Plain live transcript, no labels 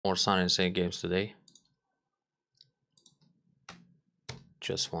More Sun and Say games today.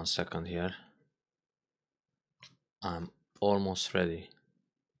 Just 1 second here. I'm almost ready.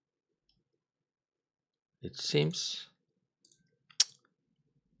 It seems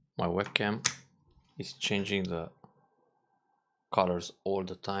my webcam is changing the colors all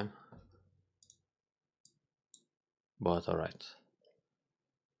the time, but alright.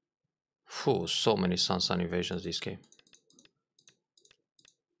 Phew, so many Sun invasions this game.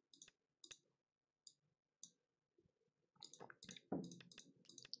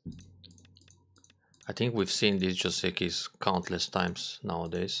 I think we've seen these Josekis countless times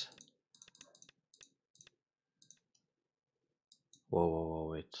nowadays. Whoa, whoa, whoa,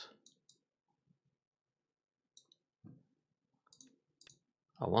 wait.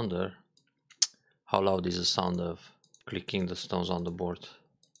 I wonder how loud is the sound of clicking the stones on the board.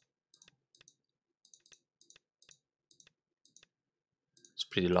 It's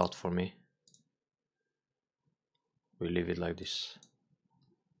pretty loud for me. We leave it like this.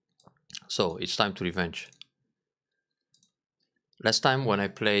 So it's time to revenge. Last time when I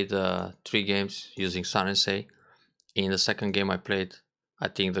played 3 games using Sun and Say, in the second game I played, I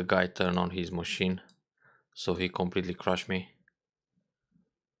think the guy turned on his machine, so he completely crushed me.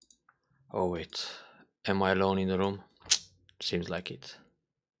 Oh wait, am I alone in the room? Seems like it.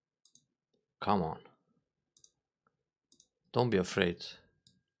 Come on. Don't be afraid.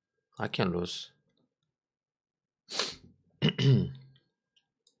 I can lose.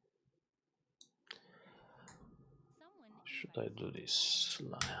 Should I do this?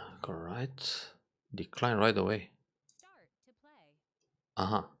 Alright. Decline right away.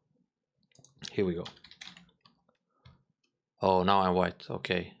 Uh-huh. Here we go. Oh, now I'm white.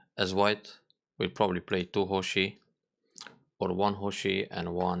 Okay. As white, we'll probably play 2 Hoshi. Or 1 Hoshi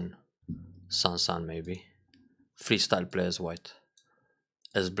and 1 San maybe. Freestyle play as white.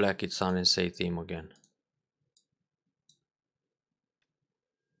 As black, it's Sun and Say theme again.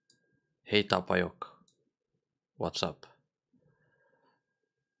 Hey Tapayok. What's up?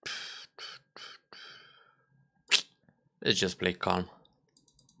 Let's just play calm.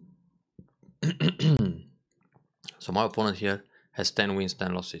 So my opponent here has 10 wins,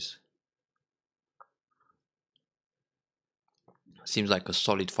 10 losses. Seems like a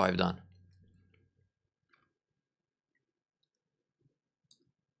solid 5 done.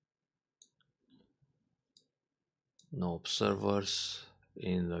 No observers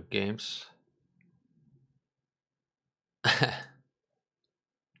in the games.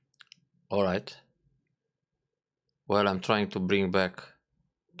 Alright. Well, I'm trying to bring back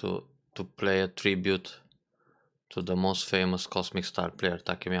to play a tribute to the most famous Cosmic Star player,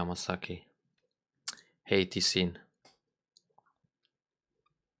 Takemi Yamasaki. Hate is in.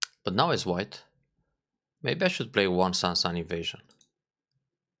 But now it's white. Maybe I should play 1 Sun invasion.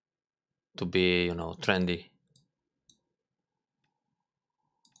 To be, you know, trendy.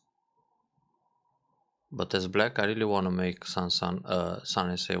 But as black, I really want to make Sun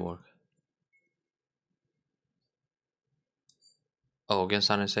and Say work. Oh, against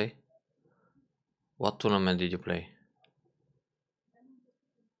Sun and Say? What tournament did you play?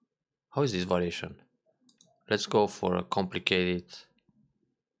 How is this variation? Let's go for a complicated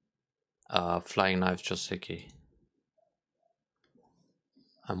flying knife Joseki.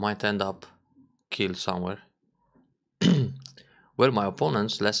 I might end up killed somewhere. Well, my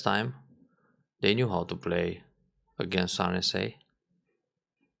opponents last time, they knew how to play against Sun and Say.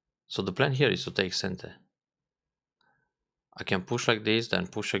 So the plan here is to take center. I can push like this, then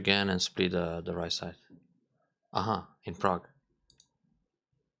push again and split the right side. Aha, in Prague.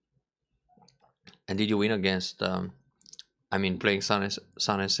 And did you win against, I mean playing Sun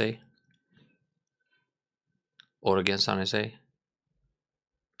and Say? Or against Sun and Say?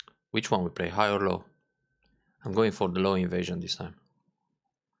 Which one we play, high or low? I'm going for the low invasion this time.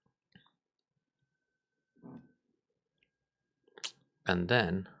 And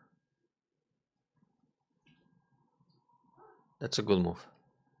then, that's a good move.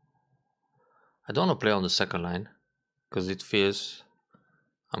 I don't want to play on the second line, because it feels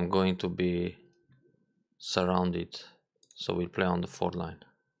I'm going to be surrounded. So we'll play on the 4th line.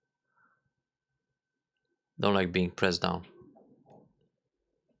 Don't like being pressed down.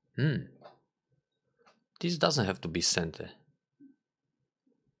 This doesn't have to be center.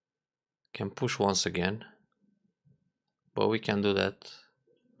 Can push once again. But we can do that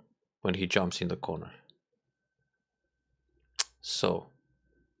when he jumps in the corner. So,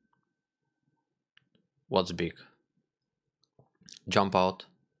 what's big? Jump out,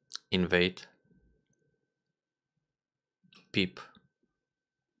 invade, peep,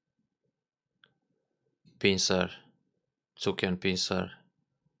 pincer, Tsuken pincer,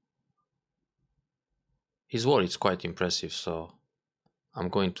 His wall is quite impressive, so I'm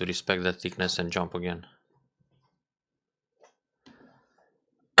going to respect that thickness and jump again.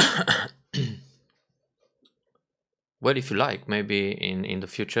 Well, if you like, maybe in the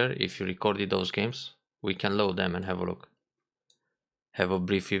future, if you recorded those games, we can load them and have a look. Have a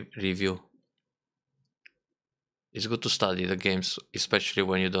brief review. It's good to study the games, especially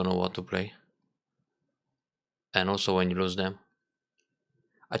when you don't know what to play. And also when you lose them.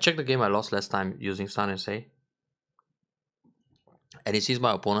 I checked the game I lost last time using Sun SA. And it seems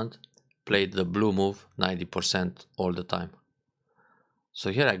my opponent played the blue move 90% all the time. So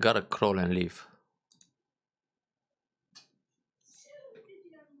here I gotta crawl and leave.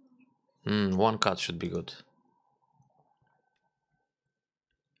 One cut should be good.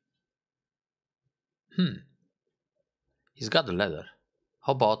 He's got the ladder.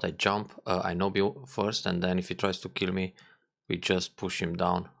 How about I jump, I Nobby first, and then if he tries to kill me, we just push him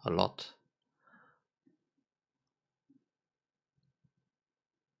down a lot.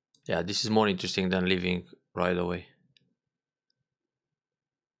 Yeah, this is more interesting than leaving right away.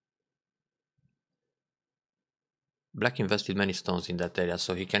 Black invested many stones in that area,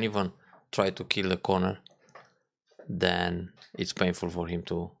 so he can even try to kill the corner. Then it's painful for him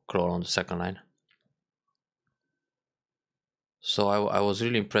to crawl on the second line. So I was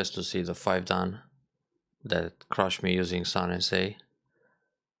really impressed to see the 5 down that crushed me using Sun SA.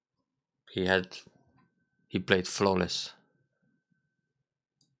 He played flawless.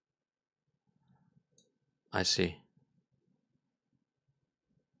 I see.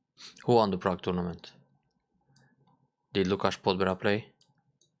 Who won the Prague tournament? Did Lukáš Podbera play?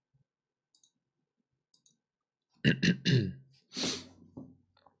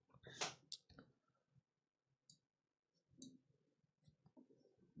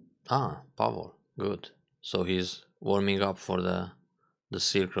 Ah, Pavel. Good. So he's warming up for the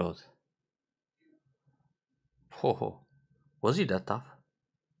Silk Road. Ho. Was he that tough?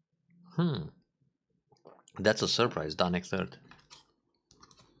 That's a surprise, Danek third.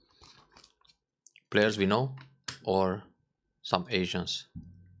 Players we know or some Asians?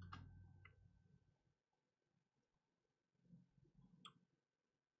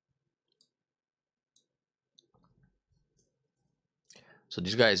 So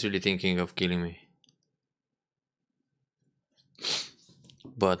this guy is really thinking of killing me.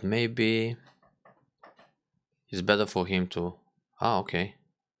 But maybe it's better for him to... Ah, okay.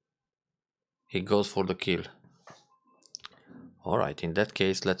 He goes for the kill. Alright, in that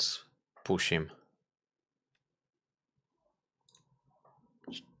case, let's push him.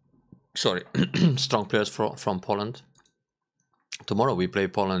 Sorry, strong players from Poland. Tomorrow we play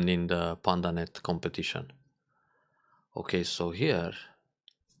Poland in the PandaNet competition. Okay, so here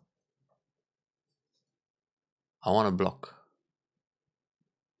I want to block.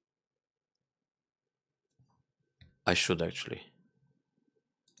 I should actually.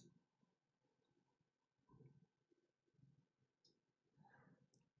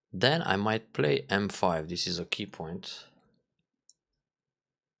 Then I might play M5. This is a key point.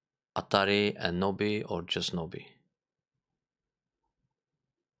 Atari and Nobby or just Nobby.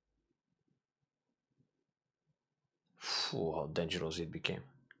 How dangerous it became.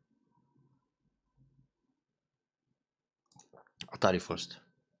 Atari first.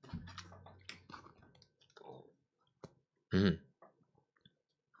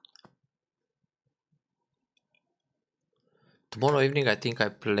 Tomorrow evening I think I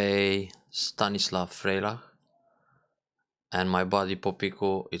play Stanislav Frejlach. And my buddy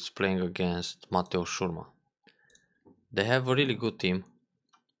Popiku is playing against Mateo Shurma. They have a really good team.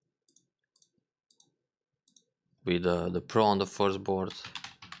 With the pro on the first board.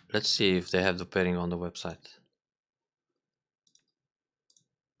 Let's see if they have the pairing on the website.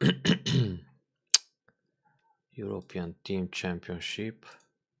 European Team Championship.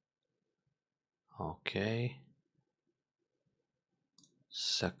 Okay.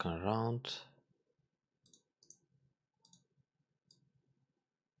 Second round.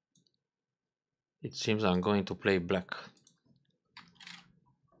 It seems I'm going to play black.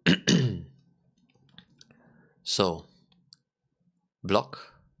 So, block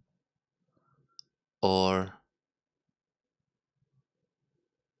or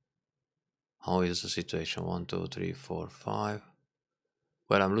how is the situation? 1, 2, 3, 4, 5.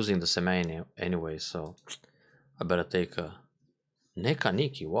 Well, I'm losing the semi anyway, so I better take a Neka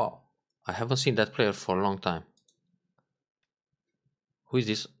Niki. Wow, I haven't seen that player for a long time. Who is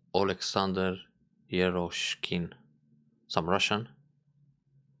this Alexander Yeroshkin? Some Russian?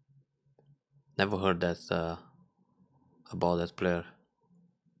 Never heard that about that player.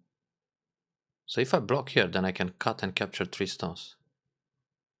 So if I block here, then I can cut and capture 3 stones.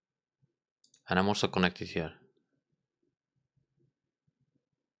 And I'm also connected here.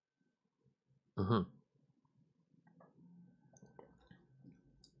 How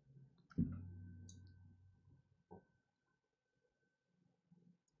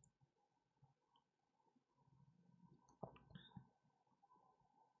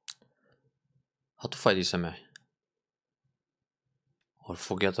to fight this MA? Or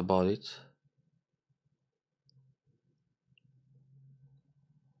forget about it?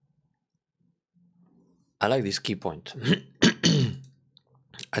 I like this key point.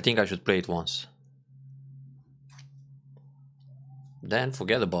 I think I should play it once. Then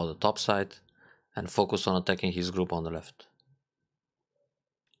forget about the top side and focus on attacking his group on the left.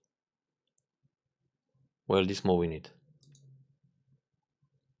 Well, this move we need.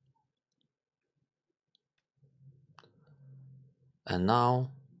 And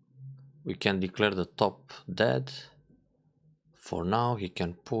now we can declare the top dead. For now he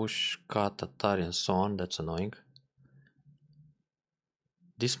can push, cut, Atari and so on. That's annoying.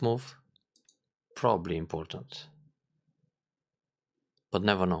 This move probably important, but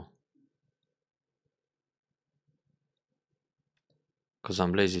never know. Because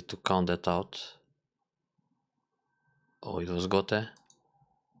I'm lazy to count that out. Oh, it was Gote.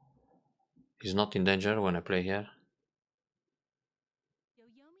 He's not in danger when I play here.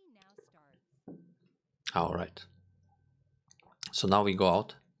 Alright. So now we go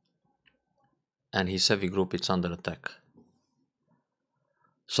out. And his heavy group is under attack.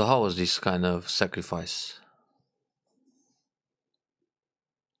 So how was this kind of sacrifice?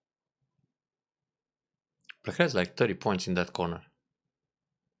 Black has like 30 points in that corner.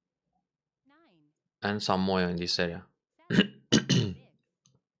 And some moyo in this area.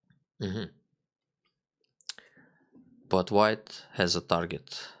 But white has a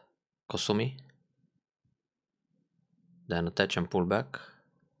target. Kosumi. Then attach and pull back.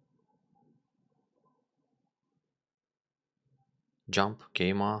 Jump,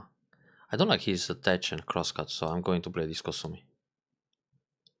 Keima. I don't like his attach and crosscut, so I'm going to play this Kosumi.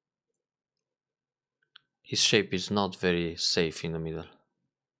 His shape is not very safe in the middle.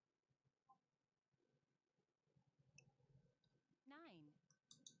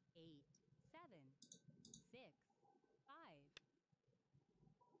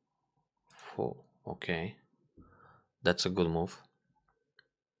 Oh, okay. That's a good move.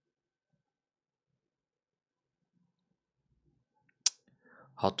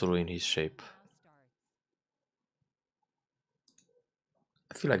 How to ruin his shape?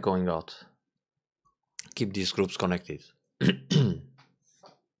 I feel like going out. Keep these groups connected.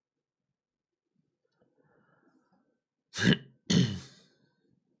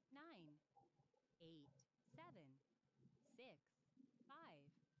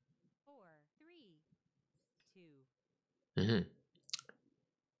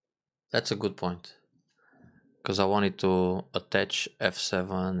 That's a good point. Because I wanted to attach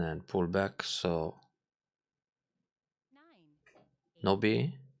f7 and pull back, so no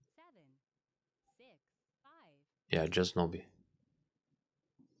B. Yeah, just no B.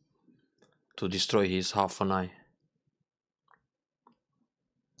 To destroy his half an eye.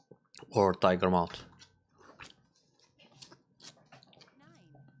 Or tiger mouth.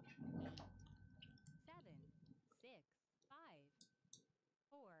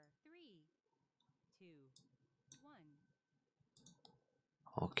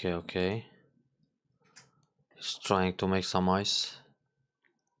 Okay, okay. He's trying to make some ice.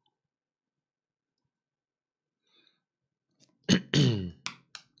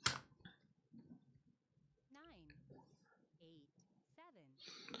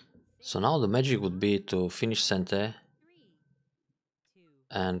 So now the magic would be to finish Sente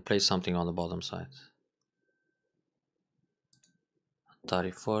and play something on the bottom side.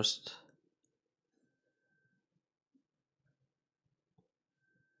 Atari first.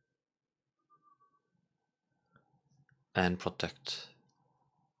 And protect.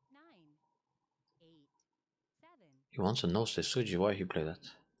 He wants a no Suji. Why he play that?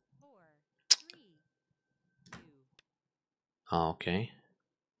 Ah, okay.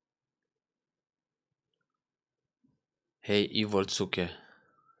 Hey, evil Tsuke.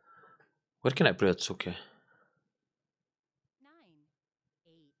 Where can I play a Tsuke?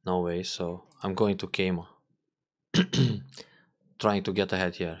 No way, so I'm going to Keima. Trying to get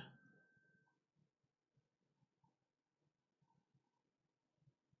ahead here.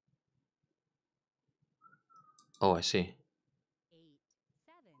 Oh, I see.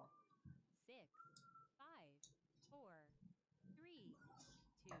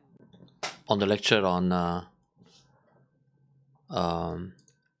 On the lecture on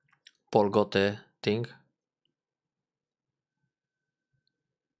Paul Gote thing,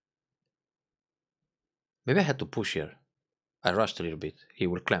 Maybe I had to push here. I rushed a little bit. He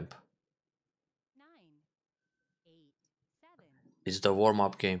will clamp. It's the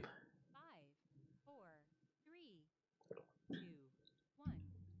warm-up game.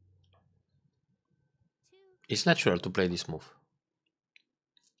 It's natural to play this move.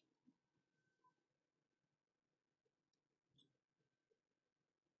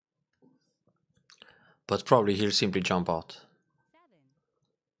 But probably he'll simply jump out.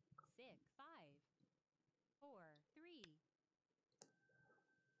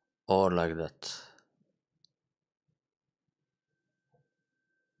 Or like that.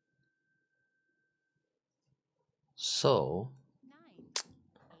 So...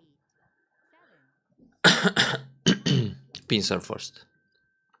 pincer first.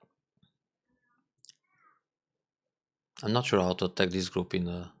 I'm not sure how to attack this group in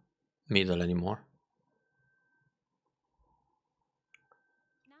the middle anymore.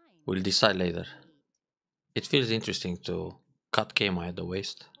 We'll decide later. It feels interesting to cut Kema at the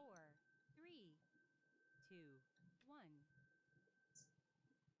waist.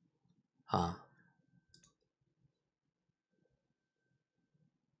 Ah.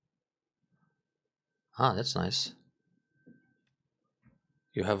 Ah, that's nice.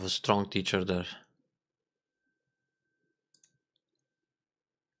 You have a strong teacher there.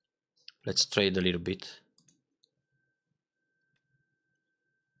 Let's trade a little bit.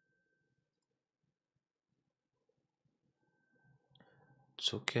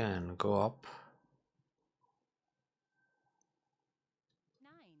 It's okay, and go up.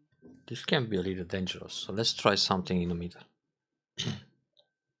 This can be a little dangerous, so let's try something in the middle.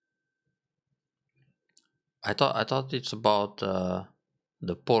 I thought it's about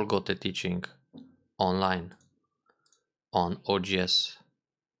the Paul Gote teaching online on OGS.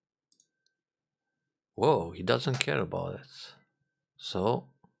 Whoa, he doesn't care about it. So,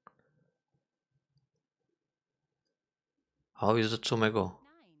 how is the Tsume go?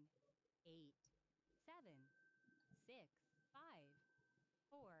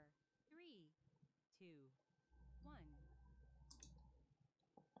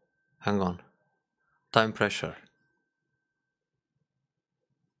 Hang on. Time pressure.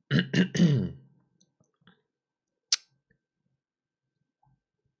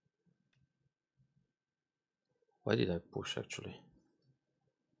 Why did I push actually?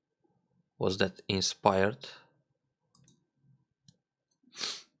 Was that inspired?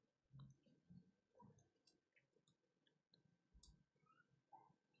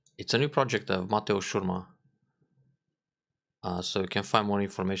 It's a new project of Matteo Shurma. So you can find more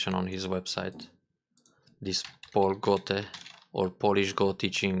information on his website. This Paul Gote or Polish Go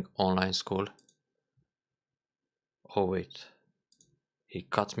Teaching Online School. Oh wait, he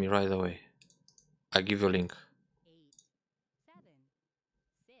cut me right away. I give you a link.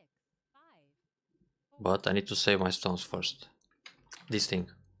 But I need to save my stones first. This thing.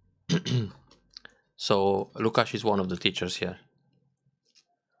 So Lukash is one of the teachers here.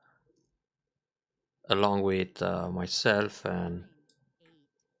 Along with myself, and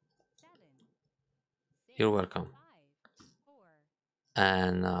you're welcome.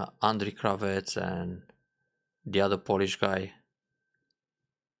 And Andriy Kravets and the other Polish guy.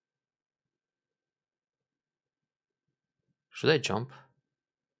 Should I jump?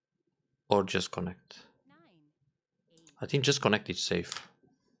 Or just connect? I think just connect is safe.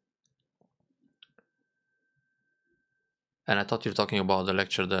 And I thought you were talking about the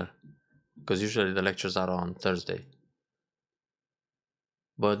lecture there. Because usually the lectures are on Thursday.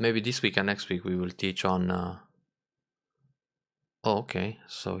 But maybe this week and next week we will teach on... Oh, okay,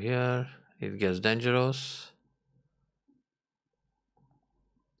 so here it gets dangerous.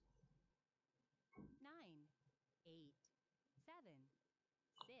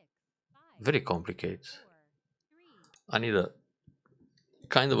 Very complicated. I need a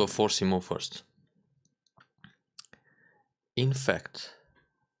kind of a forcey move first. In fact,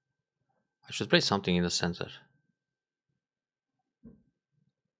 I should play something in the center.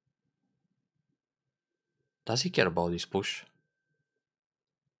 Does he care about this push?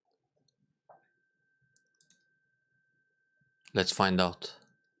 Let's find out.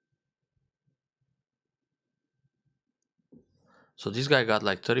 So this guy got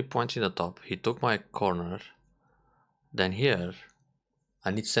like 30 points in the top. He took my corner. Then here,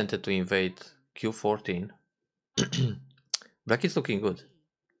 I need center to invade Q14. Black is looking good.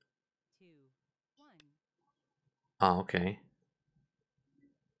 Ah, okay.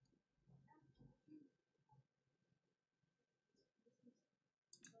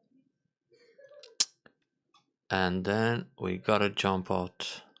 And then we gotta jump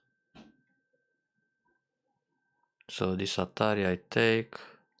out. So this Atari I take,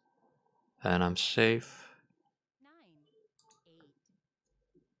 and I'm safe.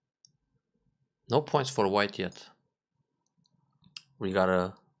 No points for white yet. We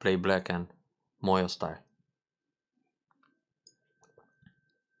gotta play black and moyo style.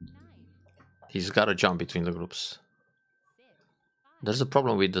 He's gotta jump between the groups. There's a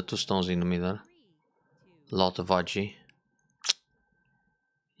problem with the two stones in the middle. Lot of Aji.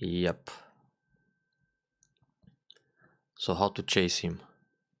 Yep. So how to chase him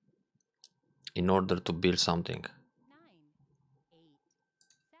in order to build something?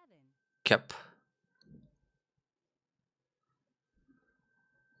 Cap.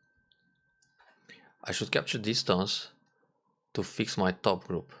 I should capture these stones to fix my top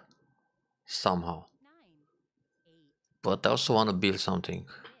group somehow. But I also want to build something.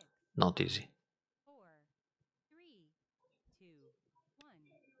 Not easy.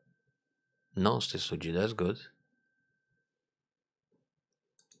 No Suji, that's good.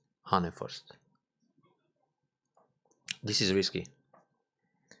 Hane first. This is risky.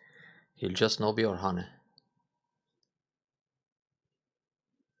 He'll just Nobi or Hane.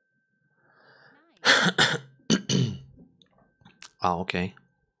 Ah, okay.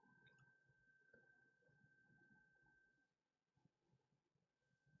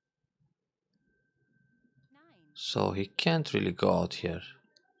 So he can't really go out here.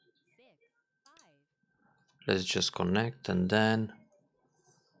 Let's just connect and then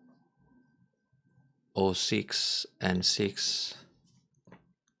 06 and 6.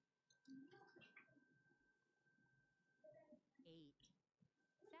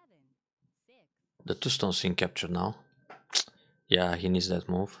 The two stones in capture now. Yeah, he needs that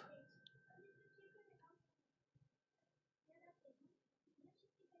move.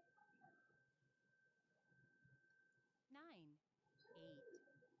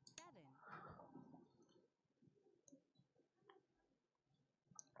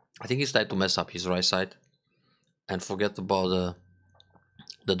 I think it's time to mess up his right side and forget about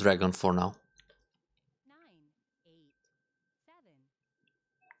the dragon for now.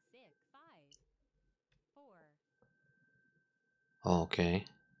 Okay.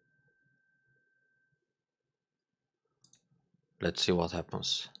 Let's see what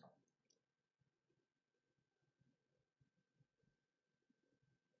happens.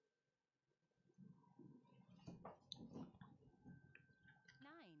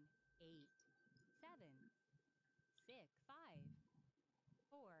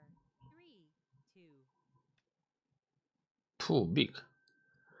 Pooh, big.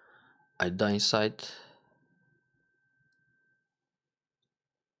 I die inside.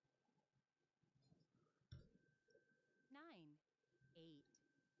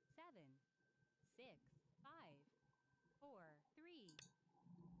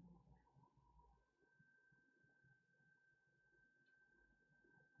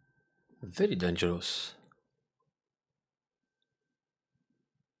 Very dangerous.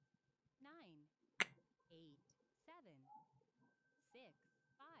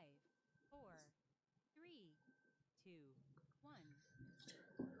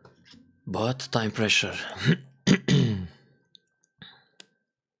 But time pressure.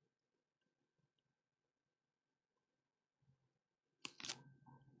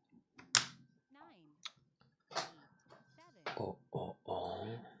 Oh, oh, oh.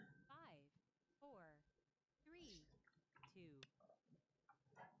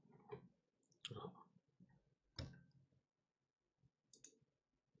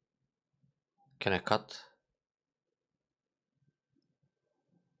 Can I cut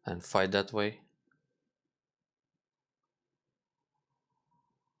and fight that way?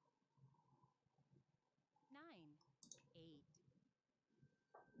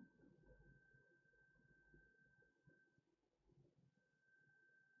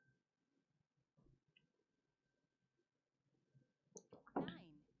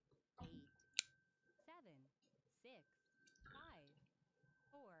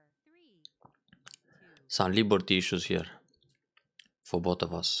 Some liberty issues here for both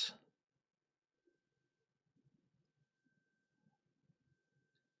of us.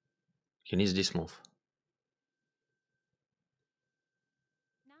 He needs this move.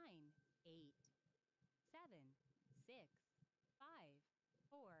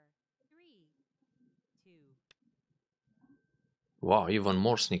 Wow, even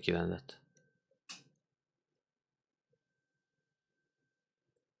more sneaky than that.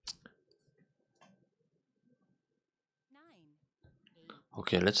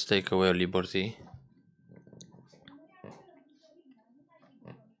 Okay, let's take away liberty.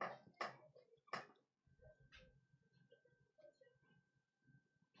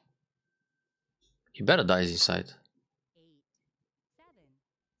 He better dies inside.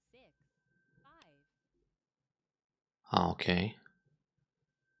 Ah, okay.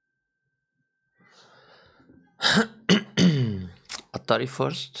 Atari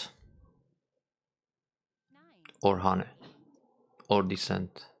first or Hane or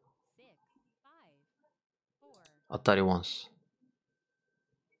Descent. Atari once.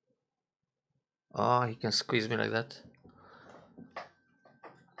 Oh, he can squeeze me like that.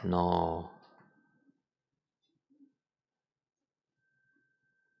 No.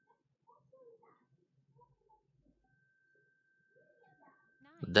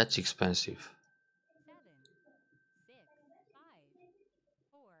 That's expensive.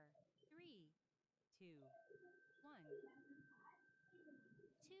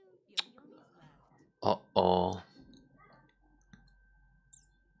 Uh-oh.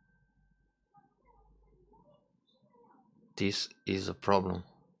 This is a problem.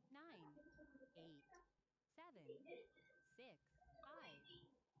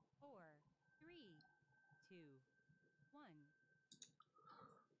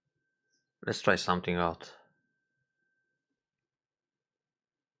 Let's try something out.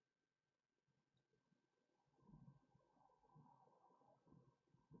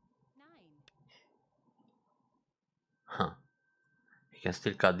 Huh. You can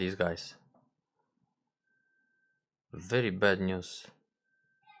still cut these guys. Very bad news.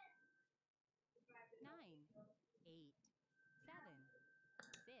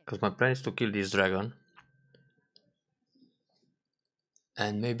 Because my plan is to kill this dragon.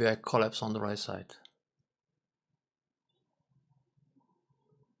 And maybe I collapse on the right side.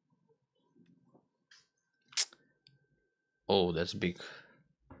 Oh, that's big.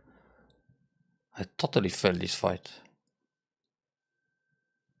 I totally failed this fight.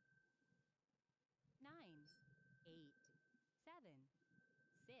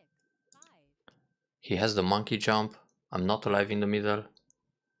 He has the monkey jump. I'm not alive in the middle.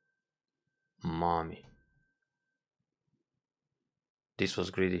 Mommy. This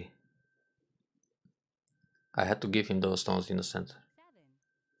was greedy. I had to give him those stones in the center.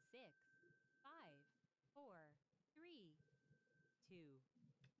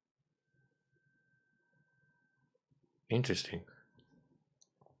 Interesting.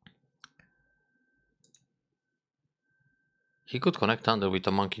 He could connect under with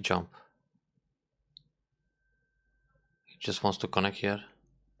a monkey jump. He just wants to connect here.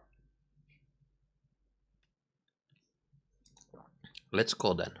 Let's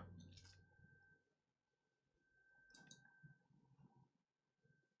go then.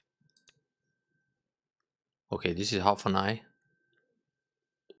 Okay, this is half an eye.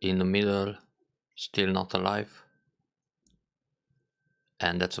 In the middle, still not alive.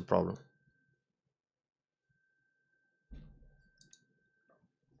 And that's a problem.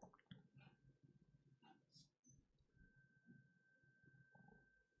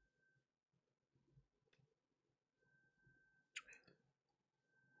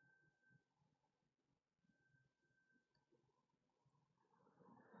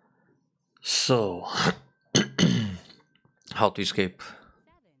 So, how to escape?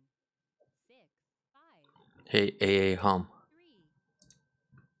 Hey, AA Hum.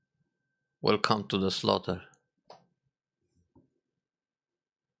 Welcome to the slaughter.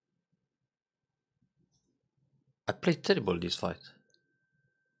 I played terrible this fight.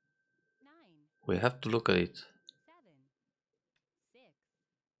 We have to look at it.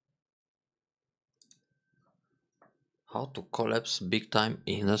 How to collapse big time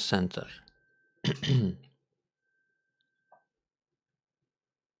in the center.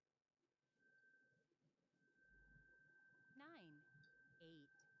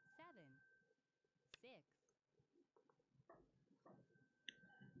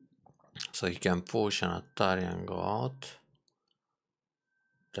 So he can push an Atari and go out.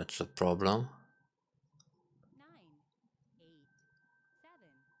 That's a problem.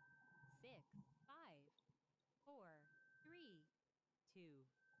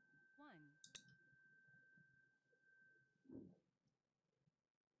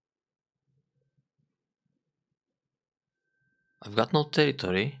 I've got no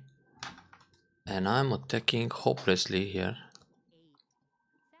territory. And I'm attacking hopelessly here.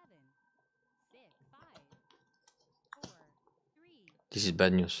 This is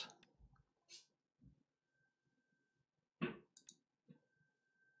bad news.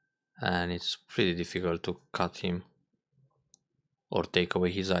 And it's pretty difficult to cut him or take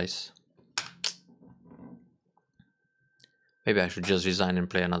away his eyes. Maybe I should just resign and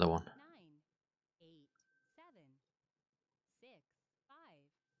play another one.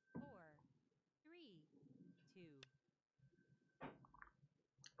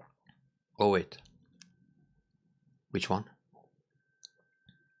 Oh wait. Which one?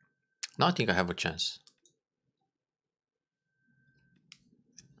 Now I think I have a chance.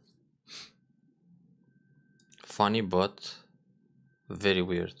 funny, but very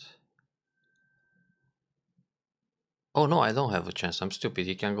weird. Oh no, I don't have a chance. I'm stupid.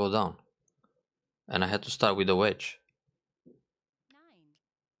 He can go down. And I had to start with a wedge.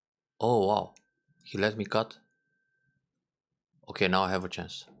 Oh wow. He let me cut. Okay, now I have a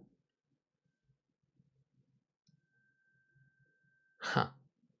chance. Huh.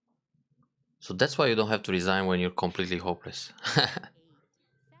 So that's why you don't have to resign when you're completely hopeless.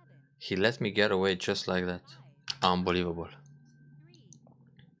 He let me get away just like that. Unbelievable.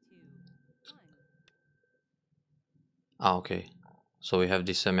 Ah, okay. So we have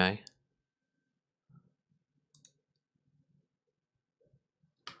this semi.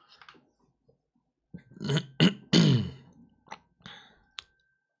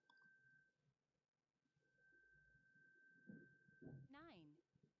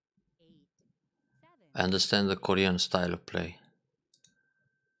 I understand the Korean style of play.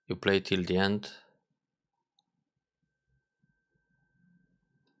 You play till the end.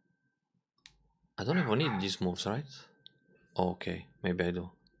 I don't even need these moves, right? Oh, okay, maybe I do.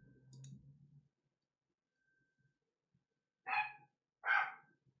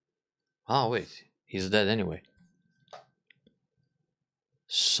 Ah, wait, he's dead anyway.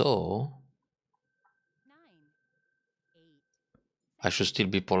 So I should still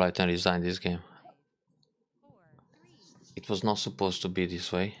be polite and resign this game. It was not supposed to be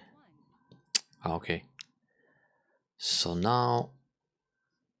this way. Ah, okay. So now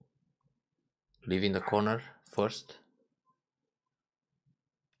leave in the corner first.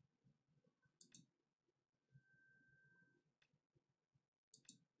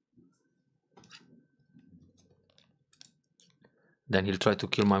 Then he'll try to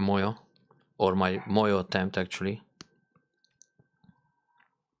kill my moyo, or my moyo attempt actually.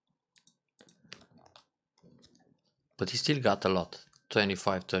 But he still got a lot.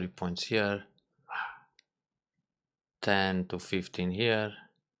 25, 30 points here. 10 to 15 here.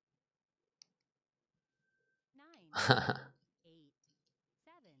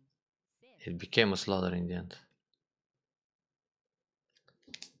 It became a slaughter in the end.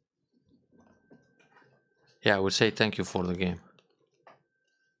 Yeah, I would say thank you for the game.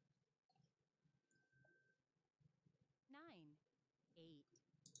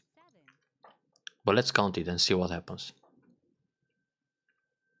 But let's count it and see what happens.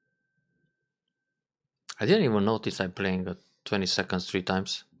 I didn't even notice I'm playing at 20 seconds 3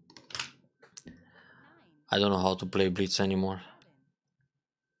 times. I don't know how to play Blitz anymore.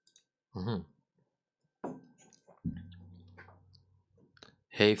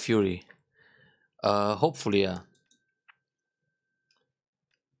 Hey Fury. Hopefully, yeah.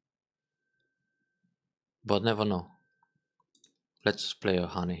 But never know. Let's play a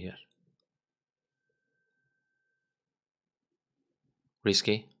honey here.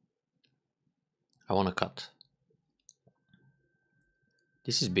 Risky. I wanna cut.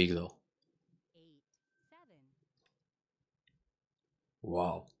 This is big though.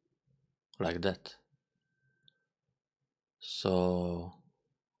 Wow. Like that. So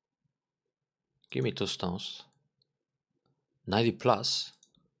give me 2 stones. 90 plus.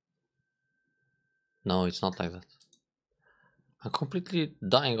 No, it's not like that. I'm completely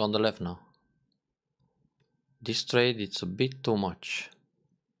dying on the left now. This trade, it's a bit too much.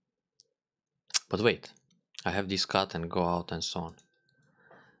 But wait, I have this cut and go out and so on.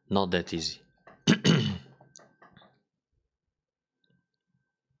 Not that easy.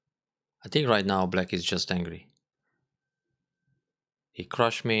 I think right now black is just angry. He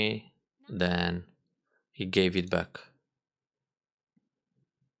crushed me, then he gave it back.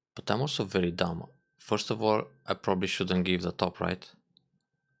 But I'm also very dumb. First of all, I probably shouldn't give the top right.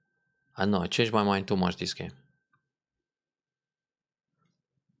 I know, I changed my mind too much this game.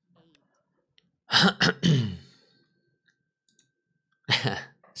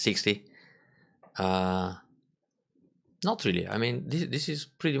 60. Not really. I mean, this is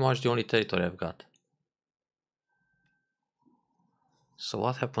pretty much the only territory I've got. So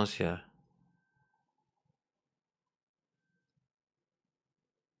what happens here?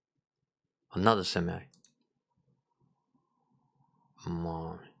 Another semi.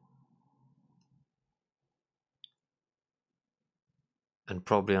 Mommy. And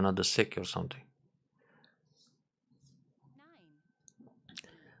probably another sick or something.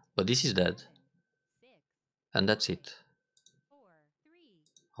 But this is dead. And that's it.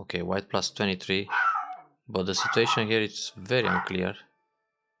 Okay, white plus 23. But the situation here is very unclear.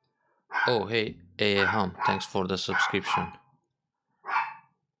 Oh, hey, AA Hum, thanks for the subscription.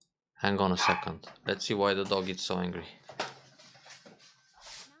 Hang on a second. Let's see why the dog is so angry.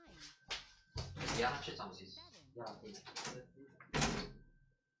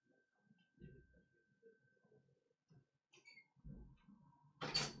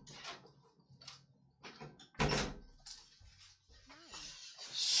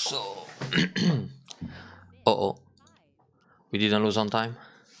 So, uh-oh, we didn't lose on time.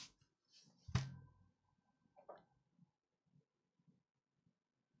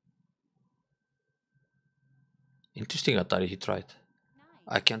 Interesting Atari he tried.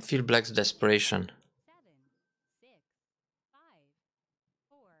 I can feel Black's desperation.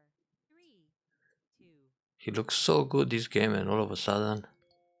 He looks so good this game and all of a sudden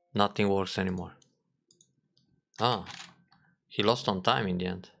nothing works anymore. Ah, he lost on time in the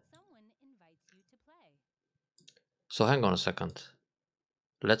end. So hang on a second.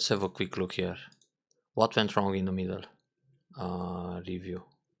 Let's have a quick look here. What went wrong in the middle? Review.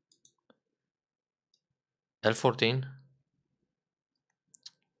 L14.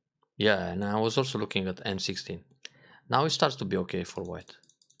 Yeah, and I was also looking at M16. Now it starts to be okay for white.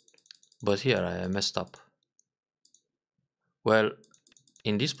 But here I messed up. Well,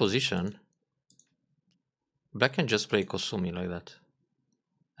 in this position, black can just play Kosumi like that.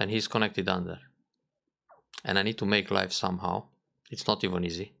 And he's connected under. And I need to make life somehow. It's not even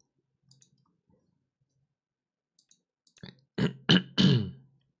easy.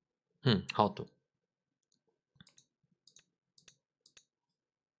 How to?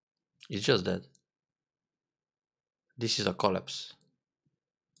 It's just that. This is a collapse.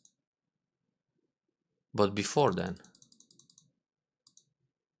 But before then,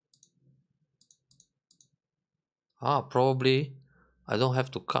 probably I don't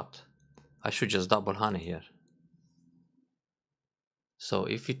have to cut. I should just double honey here. So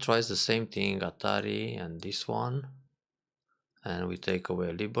if he tries the same thing, Atari and this one, and we take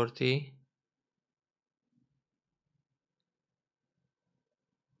away liberty,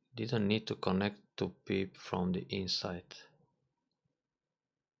 didn't need to connect to pip from the inside.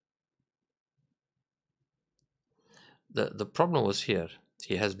 The problem was here.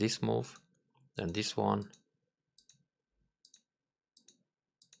 He has this move, then this one.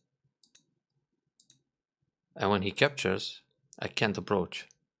 And when he captures, I can't approach.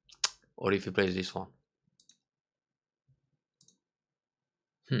 Or if he plays this one.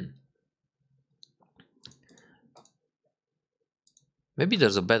 Maybe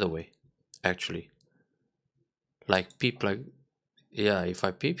there's a better way, actually. Like peep, like, yeah, if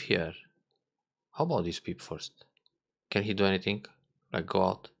I peep here, how about this peep first? Can he do anything? Like go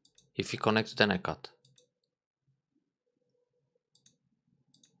out? If he connects, then I cut.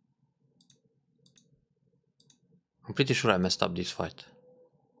 I'm pretty sure I messed up this fight.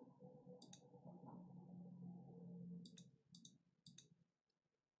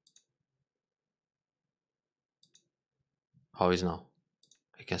 How is now?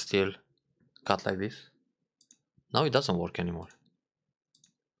 I can still cut like this. Now it doesn't work anymore.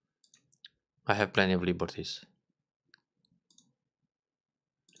 I have plenty of liberties.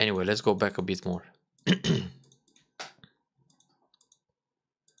 Anyway, let's go back a bit more.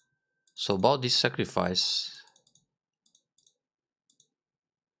 So about this sacrifice,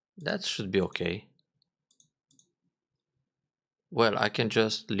 that should be okay. Well, I can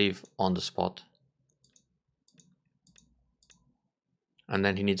just leave on the spot. And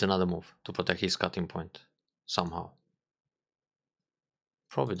then he needs another move to protect his cutting point. Somehow.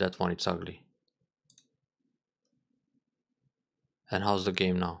 Probably that one, it's ugly. And how's the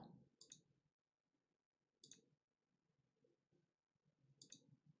game now?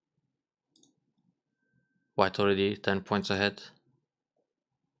 White already 10 points ahead.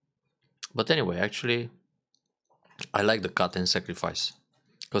 But anyway, actually, I like the cut and sacrifice.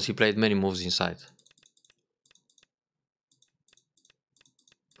 Because he played many moves inside.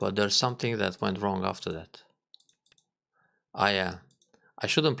 But there's something that went wrong after that. I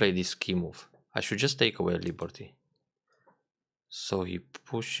shouldn't play this key move. I should just take away liberty. So he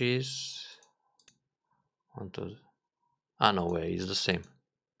pushes onto... no way, it's the same.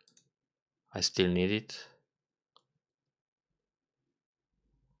 I still need it.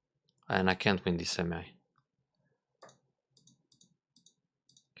 And I can't win this semi.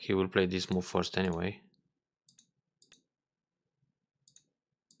 He will play this move first anyway.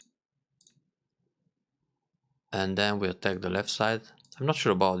 And then we attack the left side. I'm not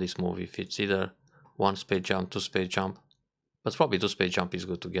sure about this move, if it's either 1 spade jump, 2 spade jump. But probably 2 spade jump is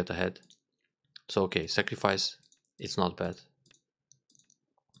good to get ahead. So okay, sacrifice, it's not bad.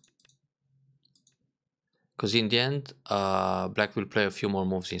 Because in the end, black will play a few more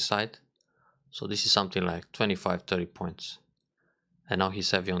moves inside. So this is something like 25-30 points. And now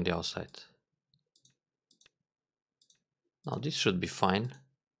he's heavy on the outside. Now this should be fine.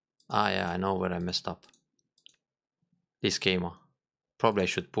 Yeah, I know where I messed up. This schema. Probably I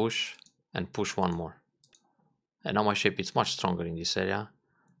should push and push one more. And now my shape is much stronger in this area.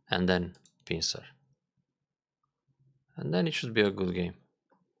 And then pincer. And then it should be a good game.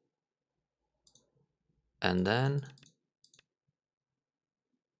 And then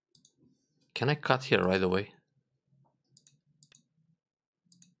can I cut here right away?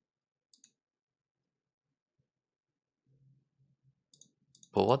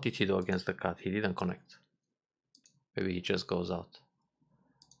 But what did he do against the cut? He didn't connect. Maybe he just goes out.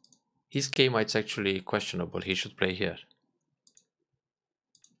 His K might's actually questionable. He should play here.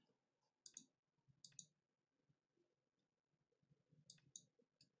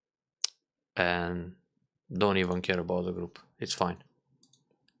 And don't even care about the group. It's fine.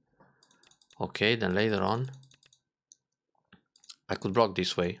 Okay, then later on I could block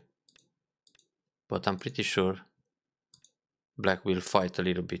this way, but I'm pretty sure black will fight a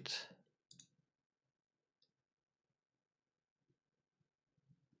little bit.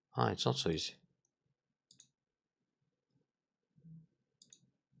 Ah, it's not so easy.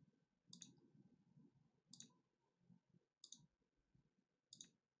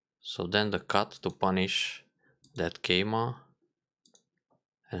 So then the cut to punish that Keima,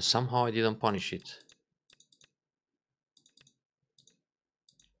 and somehow I didn't punish it.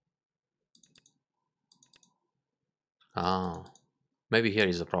 Ah, maybe here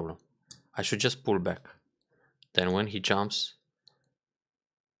is the problem. I should just pull back. Then when he jumps,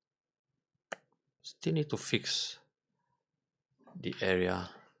 still need to fix the area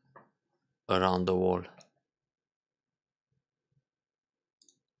around the wall.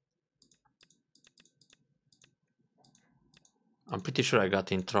 I'm pretty sure I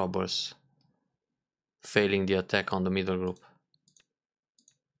got in troubles failing the attack on the middle group.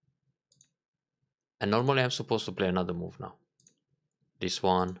 And normally I'm supposed to play another move now. This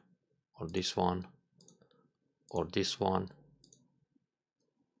one, or this one, or this one.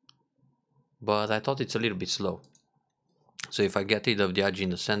 But I thought it's a little bit slow. So if I get rid of the Agi in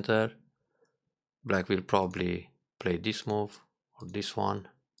the center, black will probably play this move, or this one,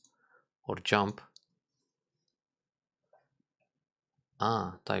 or jump.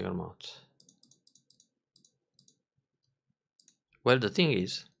 Ah, tiger mouth. Well, the thing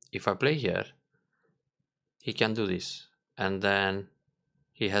is, if I play here, he can do this. And then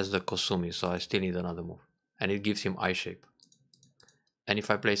he has the Kosumi, so I still need another move. And it gives him eye shape. And if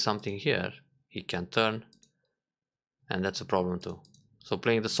I play something here, he can turn, and that's a problem too. So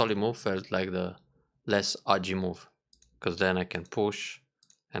playing the solid move felt like the less Agi move, because then I can push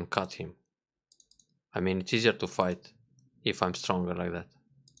and cut him. I mean, it's easier to fight if I'm stronger like that.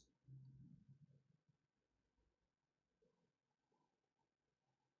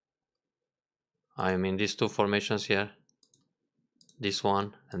 I mean, these two formations here, this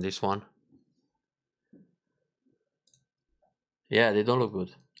one and this one. Yeah, they don't look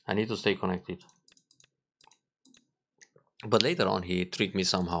good. I need to stay connected. But later on, he tricked me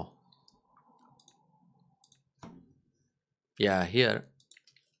somehow. Yeah, here,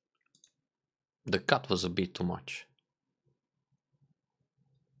 the cut was a bit too much.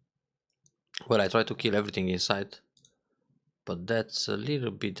 Well, I tried to kill everything inside, but that's a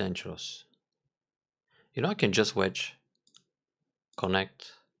little bit dangerous. You know, I can just wedge,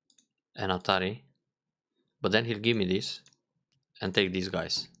 connect, and Atari, but then he'll give me this and take these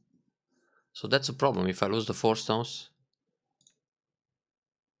guys. So that's a problem. If I lose the 4 stones,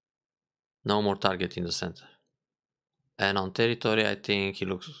 no more target in the center. And on territory, I think he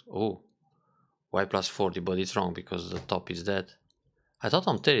looks... Oh, y plus 40, but it's wrong because the top is dead. I thought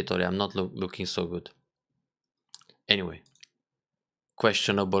on territory I'm not looking so good. Anyway,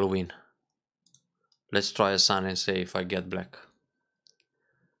 questionable win. Let's try a sun and say if I get black.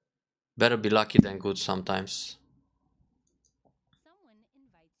 Better be lucky than good sometimes. Someone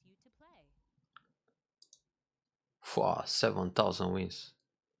invites you to play. Wow, 7,000 wins.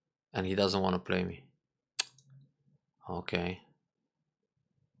 And he doesn't want to play me. Okay.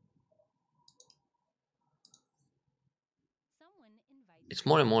 Someone invites It's you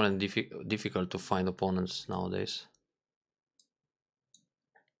more to and more play. difficult to find opponents nowadays.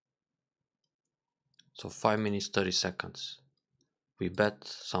 So 5 minutes 30 seconds. We bet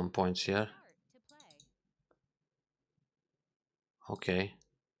some points here. Start to play. Okay.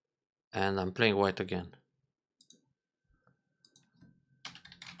 And I'm playing white again.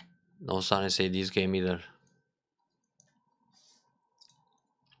 No sun say this game either.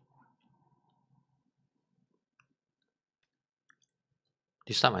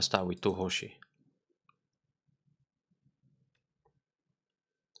 This time I start with 2 Hoshi.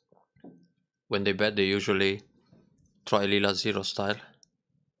 When they bet, they usually try Lila Zero style.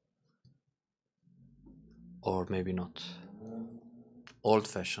 Or maybe not. Old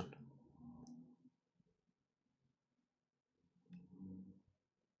fashioned.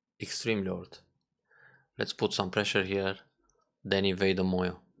 Extremely old. Let's put some pressure here. Then invade the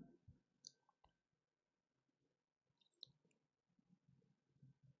moyo.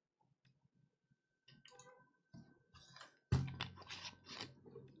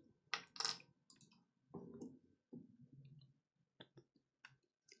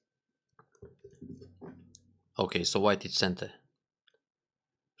 Okay, so white is center.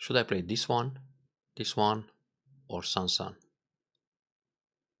 Should I play this one, or Sun Sun?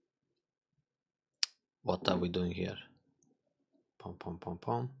 What are we doing here? Pom pom pom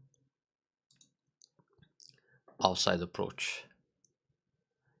pom. Outside approach.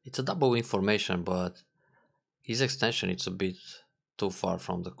 It's a double information, but his extension is a bit too far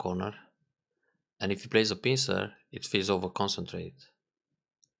from the corner. And if he plays a pincer, it feels over concentrated.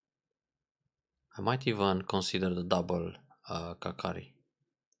 I might even consider the double Kakari.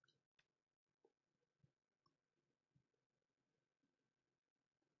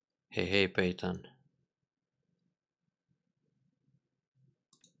 Hey, hey, Peyton.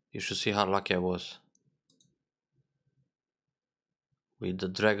 You should see how lucky I was. With the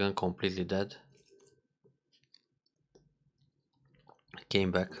dragon completely dead. I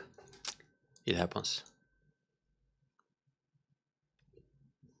came back. It happens.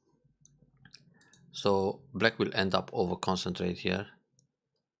 So black will end up over concentrate here.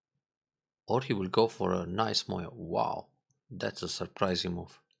 Or he will go for a nice moyo. Wow, that's a surprising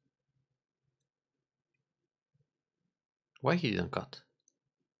move. Why he didn't cut?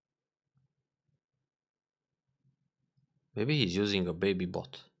 Maybe he's using a baby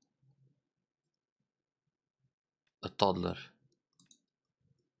bot. A toddler.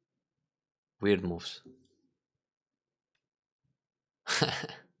 Weird moves.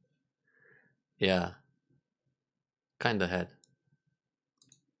 Yeah, kinda head.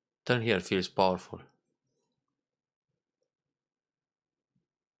 Turn here feels powerful.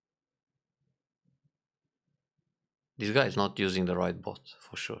 This guy is not using the right bot,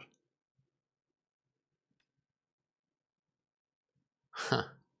 for sure.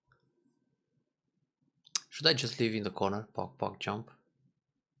 Should I just leave in the corner? Pok pok jump.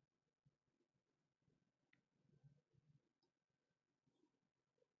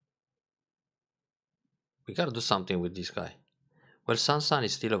 We gotta do something with this guy. Well, Sansan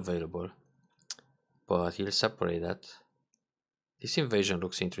is still available, but he'll separate that. This invasion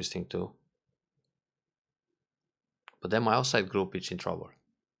looks interesting too. But then my outside group is in trouble.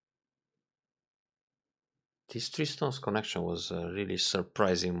 This three stones connection was a really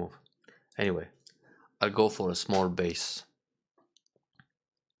surprising move. Anyway, I'll go for a small base.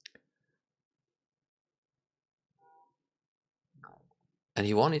 And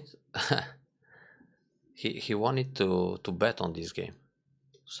he wanted he wanted to bet on this game.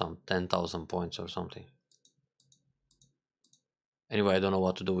 Some 10,000 points or something. Anyway, I don't know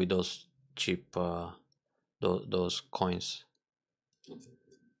what to do with those cheap those coins.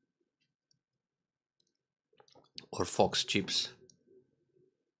 Or Fox chips.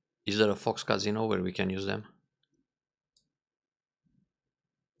 Is there a Fox casino where we can use them?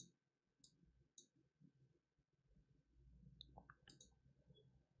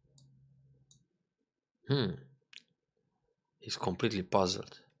 Hmm. He's completely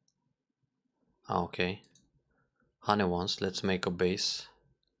puzzled. Ah, okay. Honey wants, let's make a base.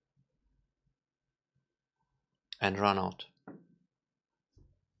 And run out.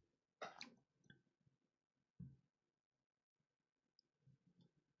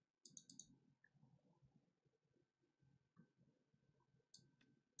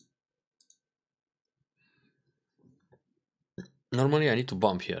 Normally I need to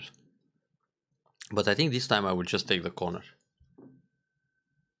bump here. But I think this time I will just take the corner.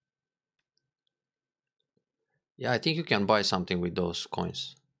 Yeah, I think you can buy something with those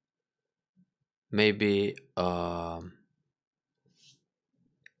coins. Maybe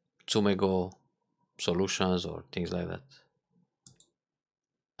Tsumego solutions or things like that.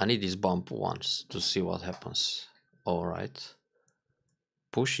 I need this bump once to see what happens. Alright.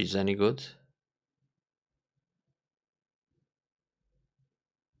 Push is any good?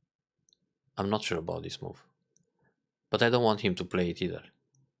 I'm not sure about this move. But I don't want him to play it either.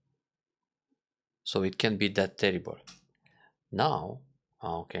 So it can't be that terrible. Now,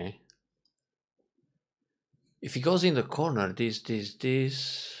 okay. If he goes in the corner, this,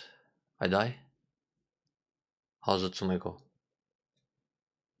 I die. How's the Tsumego?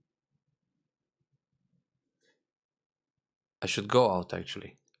 I should go out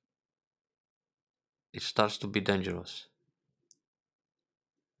actually. It starts to be dangerous.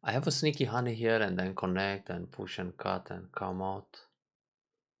 I have a sneaky honey here and then connect and push and cut and come out.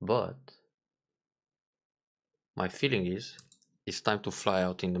 But my feeling is it's time to fly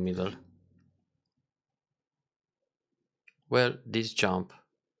out in the middle. Well, this jump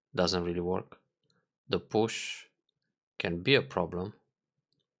doesn't really work. The push can be a problem.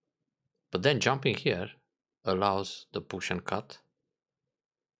 But then jumping here allows the push and cut.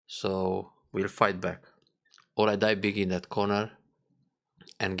 So we'll fight back. Or I die big in that corner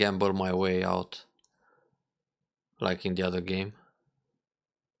and gamble my way out like in the other game.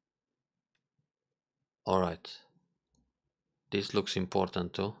 Alright. This looks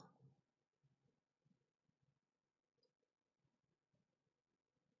important too.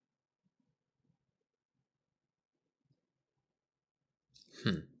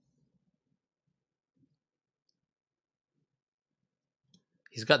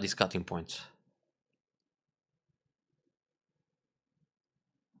 He's got these cutting points.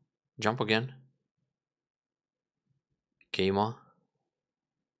 Jump again. Keima.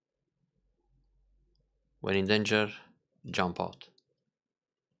 When in danger, jump out.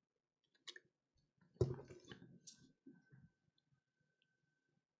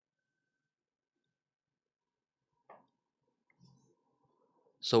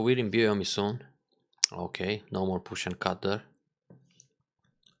 So we're in Bioyomi soon. Okay, no more push and cut there.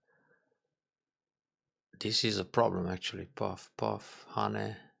 This is a problem actually. Puff, puff,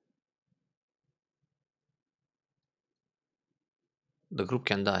 Hane. The group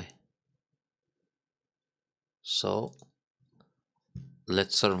can die. So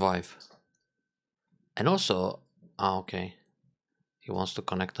let's survive. And also, okay. He wants to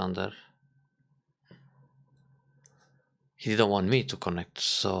connect under. He didn't want me to connect,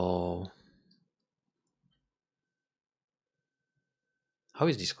 so how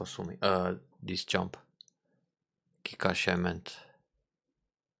is this Kosumi? This jump. Kikashi I meant.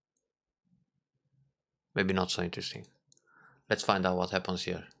 Maybe not so interesting. Let's find out what happens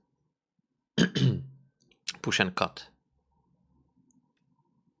here. Push and cut.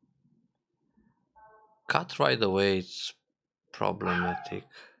 Cut right away, it's problematic.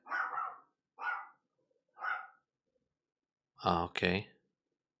 Okay.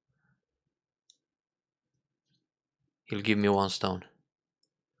 He'll give me one stone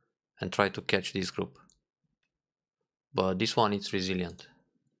and try to catch this group. But this one is resilient.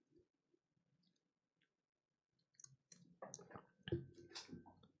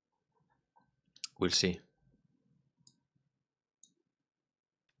 We'll see.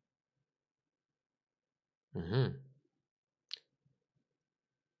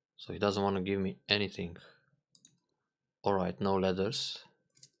 So he doesn't want to give me anything. Alright, no ladders.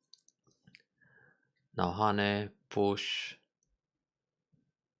 Now Hane, push.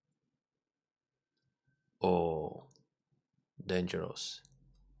 Oh, dangerous.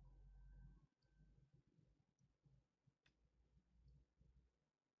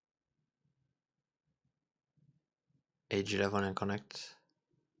 Age 11 and connect.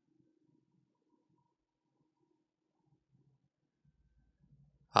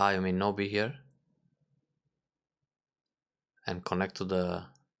 Ah, you mean Nobi here? And connect to the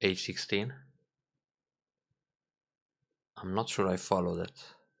age 16? I'm not sure I follow that.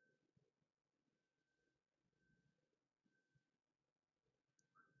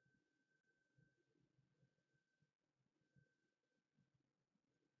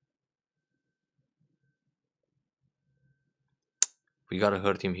 We gotta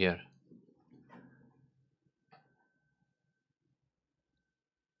hurt him here.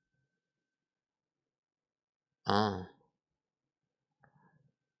 Ah.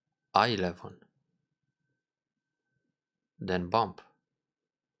 I11. Then bump.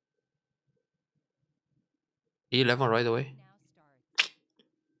 E11 right away? Now starts.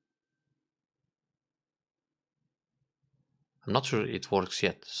 I'm not sure it works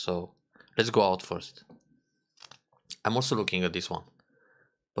yet, so let's go out first. I'm also looking at this one.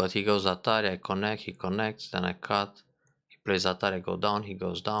 But he goes Atari, I connect, he connects, then I cut. He plays Atari, I go down, he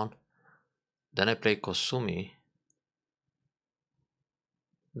goes down. Then I play Kosumi.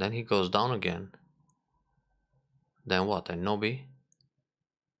 Then he goes down again. Then what? I Nobi.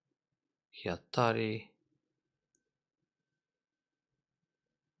 He Atari.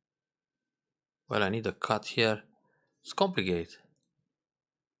 Well, I need a cut here. It's complicated.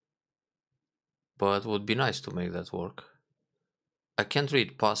 But would be nice to make that work. I can't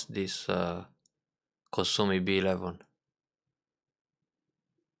read past this Kosumi B11.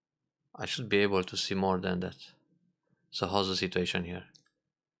 I should be able to see more than that. So how's the situation here?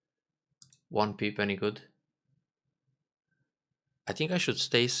 One peep, any good? I think I should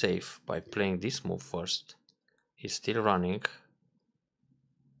stay safe by playing this move first. He's still running.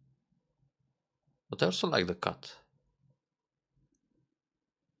 But I also like the cut.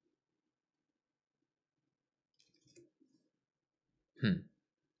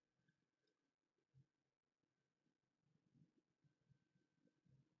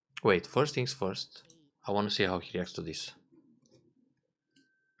 Wait, first things first. I want to see how he reacts to this.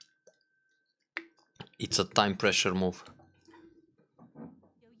 It's a time pressure move.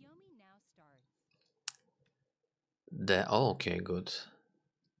 Yoyomi now starts. Oh, okay, good.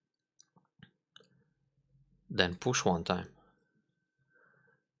 then push one time.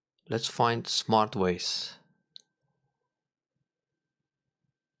 Let's find smart ways.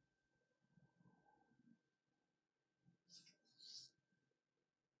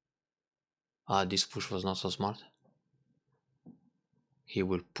 Ah, this push was not so smart. He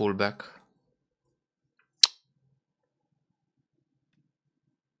will pull back.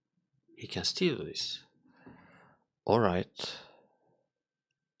 He can still do this. Alright.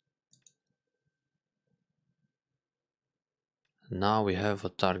 Now we have a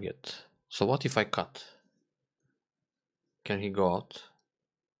target. So what if I cut? Can he go out?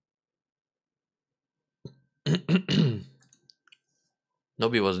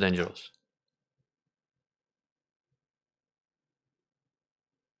 Nobi was dangerous.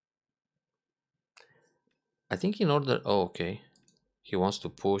 I think in order... Oh, okay. He wants to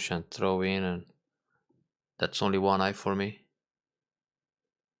push and throw in, and that's only one eye for me.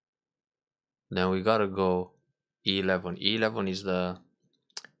 Then we gotta go E11. E11 is the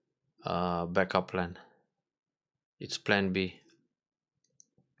backup plan. It's plan B.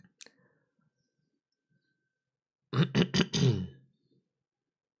 9, 8,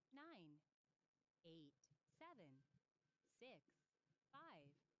 7, 6, 5,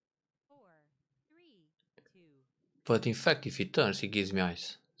 4, 3, 2. But in fact, if he turns, he gives me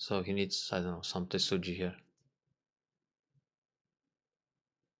ice. So he needs, I don't know, some Tesuji here.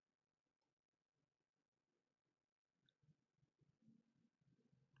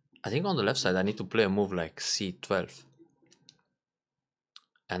 I think on the left side I need to play a move like C12.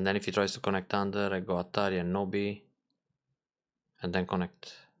 And then if he tries to connect under, I go Atari and Nobi. And then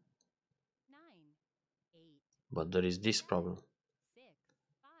connect. 9, 8, But there is this problem. 6,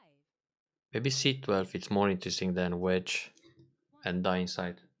 5, Maybe C12 it's more interesting than wedge 1. and die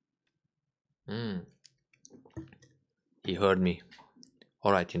inside. He heard me.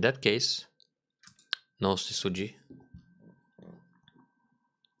 Alright, in that case, no Tesuji.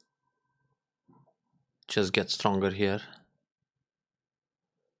 Just get stronger here.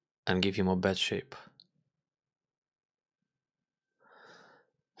 And give him a bad shape.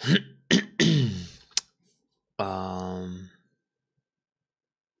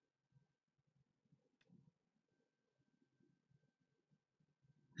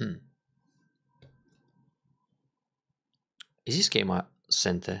 Is this game a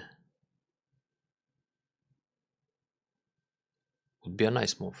Sente? Would be a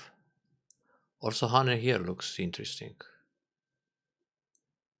nice move. Also, Hane here looks interesting.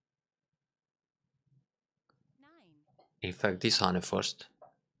 9, In fact, this Hane first,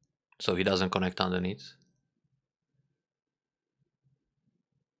 so he doesn't connect underneath.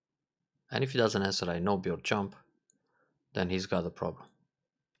 And if he doesn't answer, I know or jump, then he's got a problem.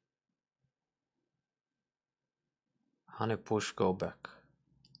 Hane push, go back.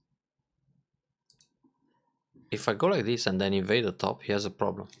 If I go like this and then invade the top, he has a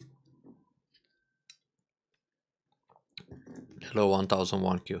problem. Hello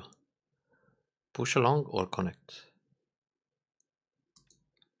 1001Q. Push along or connect?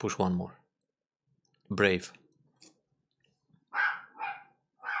 Push one more. Brave.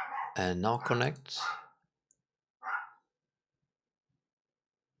 And now connect.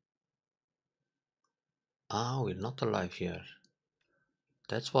 Ah, we're not alive here.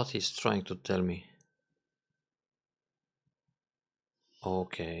 That's what he's trying to tell me.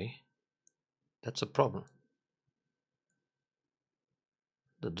 Okay. That's a problem.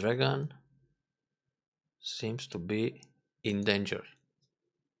 The dragon seems to be in danger.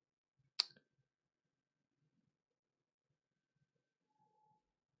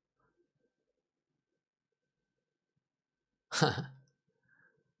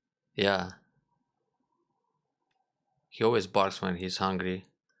 Yeah. He always barks when he's hungry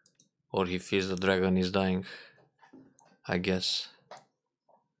or he feels the dragon is dying. I guess.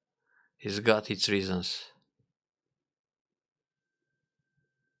 He's got its reasons.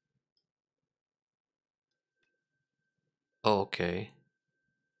 Okay.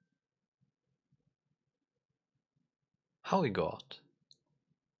 How we go out?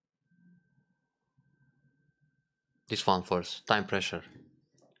 This one first. Time pressure.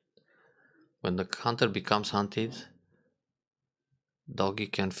 When the hunter becomes hunted, doggy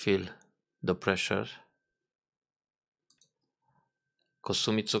can feel the pressure.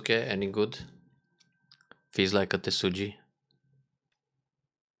 Kosumitsuke, any good? Feels like a Tesuji.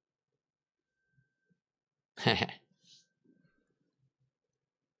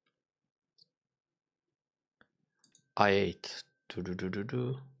 I8.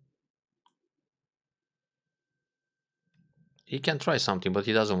 Do. He can try something, but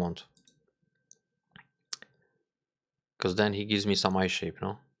he doesn't want. Because then he gives me some eye shape,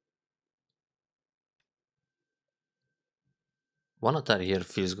 no? One attack here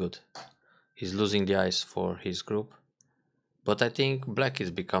feels good. He's losing the ice for his group. But I think black is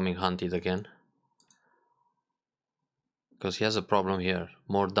becoming hunted again. Because he has a problem here.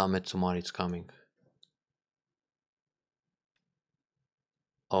 More damage to Marit's coming.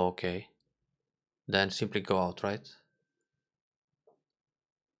 Okay. Then simply go out, right?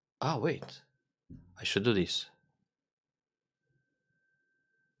 Ah, wait. I should do this.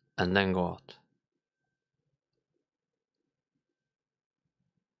 And then go out.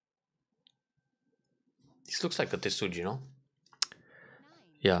 This looks like a Tesuji, no? 9,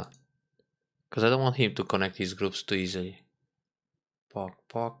 Yeah. Because I don't want him to connect his groups too easily. Pock,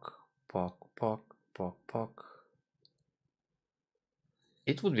 pock, pock, pock, pock, pock.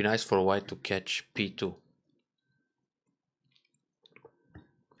 It would be nice for white to catch P2.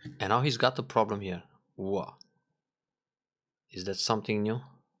 And now he's got a problem here. Wow. Is that something new?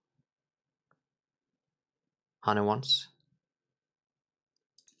 Honey wants?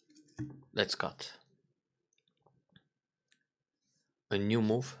 Let's cut. A new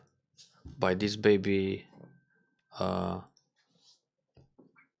move by this baby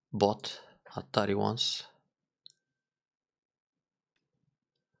bot Atari wants.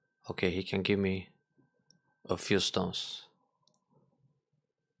 Okay, he can give me a few stones.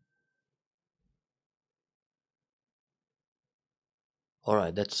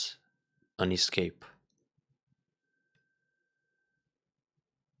 Alright, that's an escape.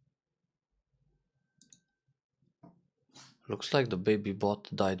 Looks like the baby bot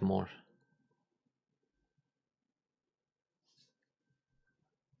died more.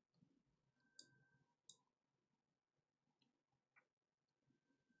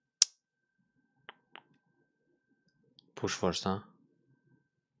 Push first, huh?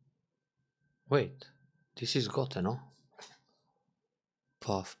 Wait, this is Goten, no?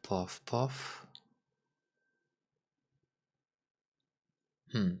 Puff, puff, puff.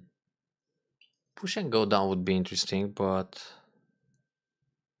 Push and go down would be interesting, but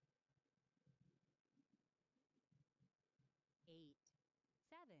 8,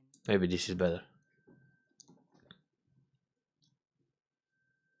 7, maybe this is better.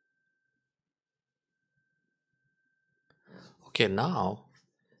 Okay, now,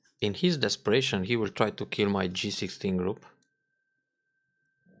 in his desperation, he will try to kill my G16 group.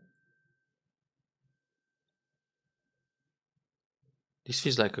 This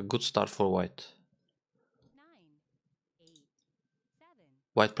feels like a good start for white. 9, 8, 7,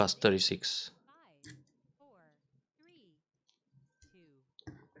 White plus 36. 5, 4,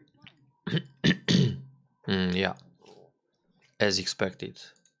 3, 2, 1. Yeah, as expected.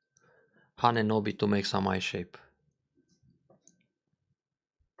 Hane Nobi to make some eye shape.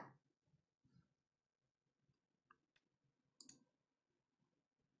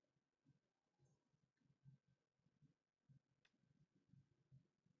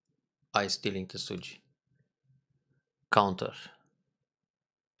 Eye stealing Tetsuji. Counter.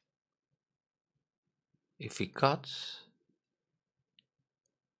 If he cuts,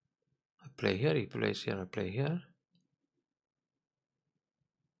 I play here, he plays here, I play here.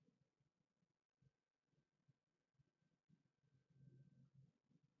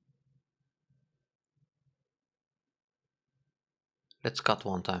 Let's cut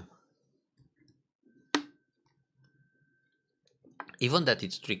one time. Even that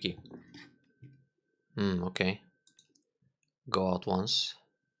it's tricky. Okay. Go out once.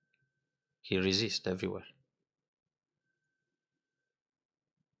 He resists everywhere.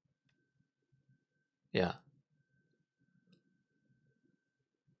 Yeah.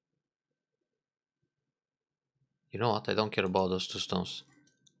 You know what? I don't care about those two stones.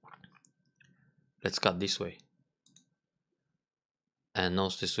 Let's cut this way. And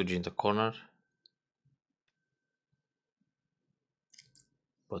nose Tetsuji in the corner.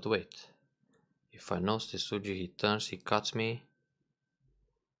 But wait. If I nose Tetsuji, he turns, he cuts me.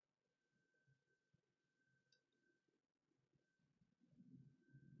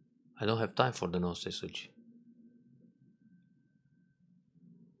 I don't have time for the nose Tetsuji.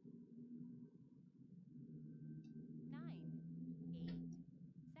 9, 8,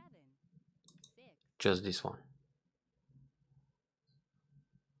 7, 6, Just this one.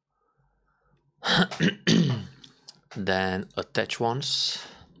 Then attach once.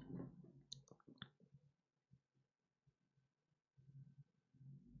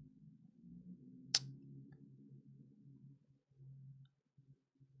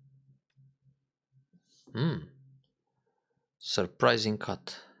 Surprising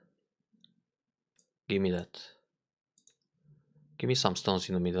cut. Give me that. Give me some stones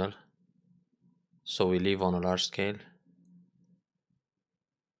in the middle. So we live on a large scale.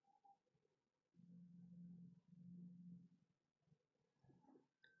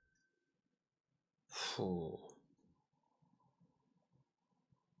 Phew.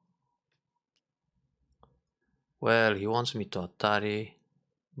 Well, he wants me to Atari,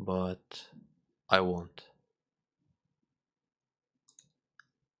 but I won't.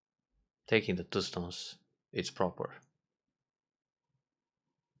 Taking the two stones, it's proper.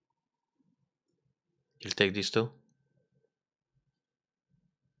 He'll take these two.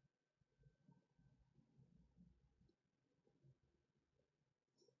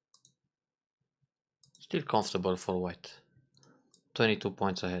 Still comfortable for white. 22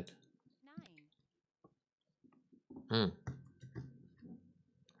 points ahead. 9.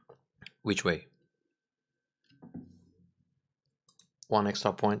 Which way? One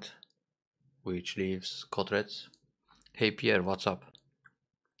extra point, which leaves Cotrets. Hey Pierre, what's up?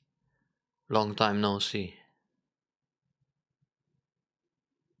 Long time no see.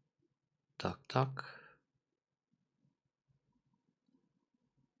 Tuck tuck.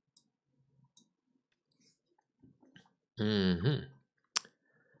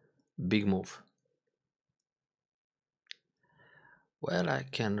 Big move. Well, I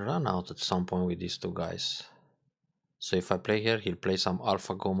can run out at some point with these two guys. So if I play here, he'll play some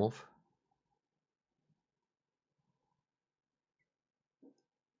alpha go move.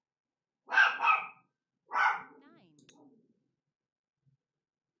 9.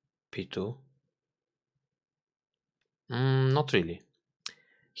 P2. Not really.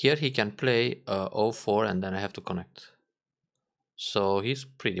 Here he can play 04 and then I have to connect. So he's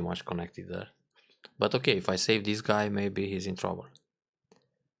pretty much connected there. But okay, if I save this guy, maybe he's in trouble.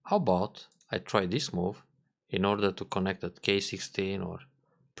 How about I try this move in order to connect at K16 or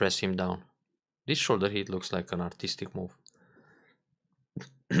press him down. This shoulder hit looks like an artistic move.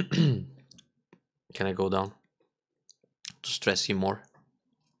 Can I go down to stress him more?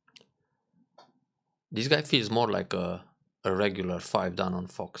 This guy feels more like a regular 5 down on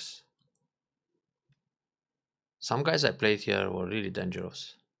Fox. Some guys I played here were really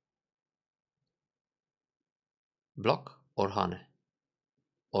dangerous. Block or Hane?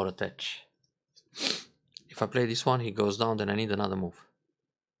 Or attach? If I play this one, he goes down, then I need another move.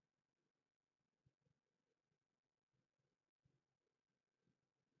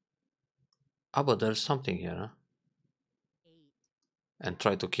 Ah, but there's something here, huh? 8. And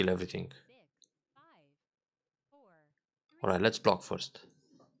try to kill everything. 6. 5. 4. 3. Alright, let's block first.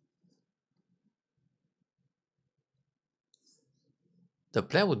 The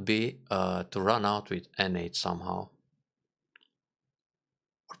plan would be to run out with N8 somehow.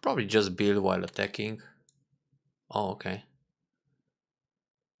 Or probably just build while attacking. Oh, okay.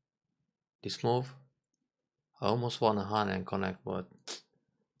 This move. I almost want to Hane and connect, but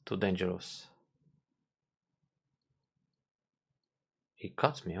too dangerous. He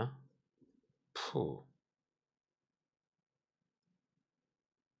cuts me, huh? Phew.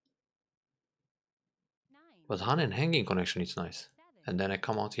 9. But Hane and hanging connection is nice. 7. And then I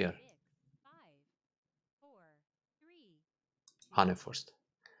come out here. 6. 5. 4. 3. Hane first.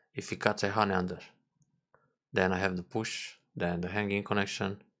 If he cuts, I Hane under. Then I have the push, then the hanging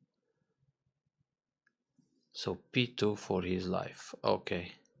connection. So P2 for his life.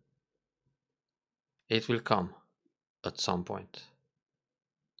 Okay. It will come at some point.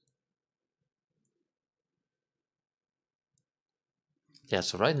 Yeah,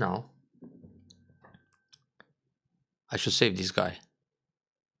 so right now I should save this guy.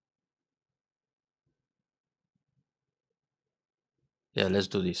 Yeah, let's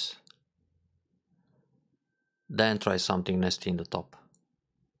do this. Then try something nasty in the top.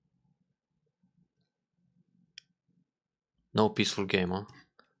 No peaceful game, huh?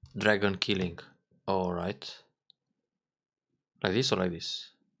 Dragon killing. Alright. Like this or like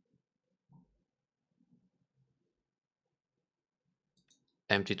this?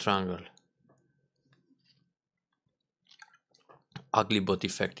 Empty triangle. Ugly but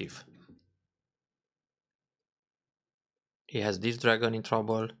effective. He has this dragon in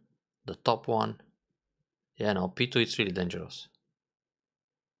trouble. The top one. Yeah, no, P2 is really dangerous.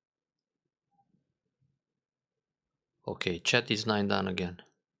 Okay, chat is 9 down again.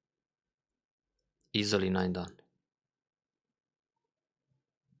 Easily 9 down.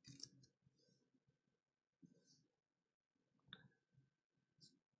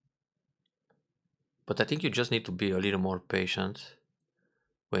 But I think you just need to be a little more patient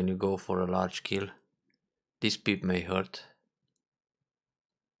when you go for a large kill. This pip may hurt.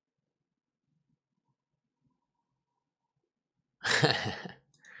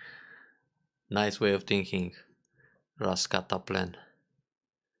 Nice way of thinking. Rascata plan.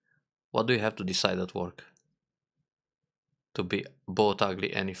 What do you have to decide at work? To be both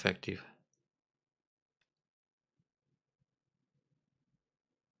ugly and effective.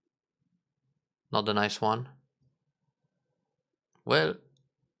 Not the nice one. Well,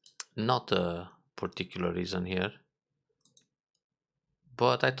 not a particular reason here.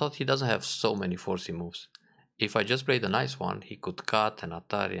 But I thought he doesn't have so many foxxy moves. If I just played the nice one, he could cut and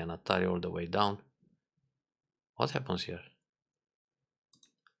Atari all the way down. What happens here?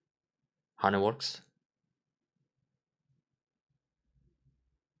 Hane works.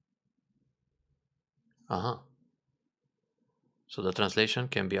 Uh-huh. So the translation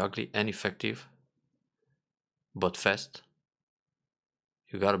can be ugly and effective, but fast.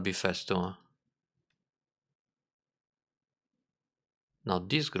 You gotta be fast too, huh? Now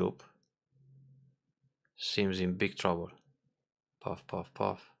this group seems in big trouble. Puff, puff,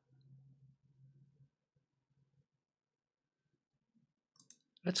 puff.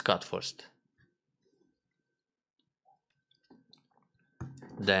 Let's cut first.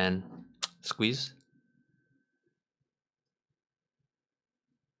 Then squeeze.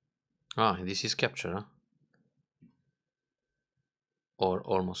 Ah, this is capture, huh? Or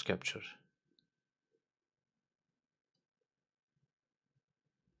almost capture.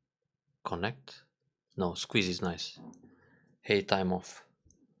 Connect. No, squeeze is nice. Hey, time off.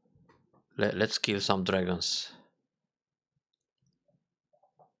 Let's kill some dragons.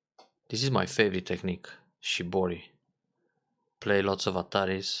 This is my favorite technique, Shibori. Play lots of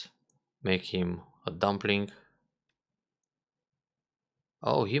Ataris, make him a dumpling.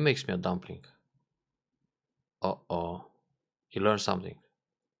 Oh, he makes me a dumpling. Uh-oh. He learned something.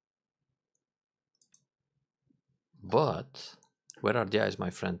 But, where are the eyes, my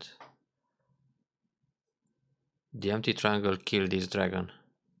friend? The empty triangle killed this dragon.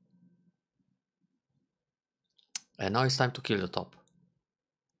 And now it's time to kill the top.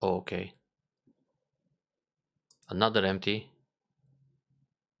 Oh, okay. Another empty.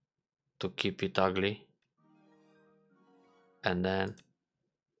 To keep it ugly. And then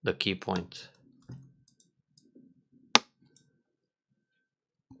the key point.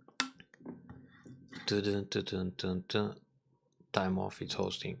 Dun, dun, dun, dun, dun. Time off, it's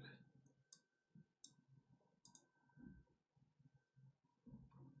hosting.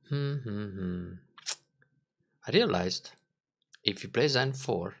 I realized if he plays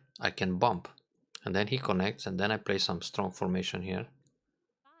N4, I can bump. And then he connects, and then I play some strong formation here.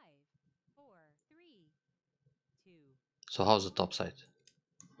 5, 4, 3, 2. So how's the top side?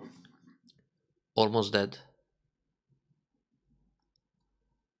 Almost dead.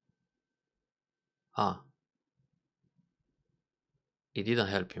 Ah. It didn't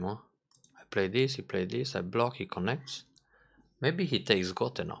help him, huh? I play this, he played this, I block, he connects. Maybe he takes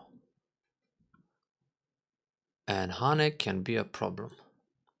Gote now. And Hane can be a problem.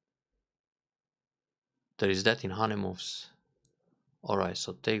 There is that in Hane moves. Alright,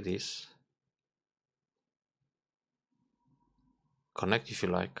 so take this. Connect if you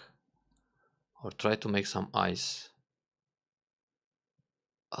like. Or try to make some ice.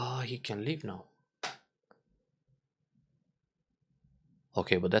 Ah, he can leave now.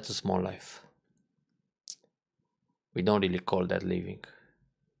 Okay, but that's a small life. We don't really call that leaving.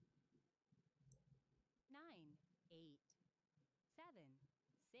 9, 8, 7,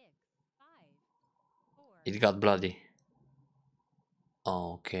 6, 5, 4. It got bloody.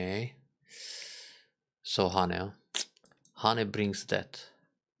 Okay. So Hane, huh? Hane brings that.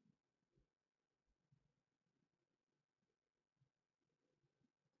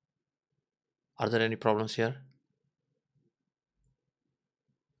 Are there any problems here?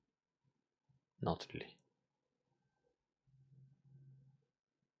 Not really.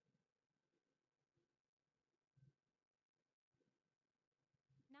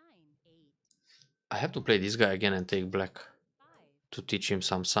 I have to play this guy again and take black 5, to teach him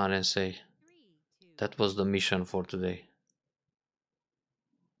some Sensei. 3, 2. That was the mission for today.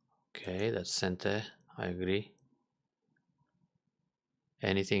 Okay, that's Sente. I agree.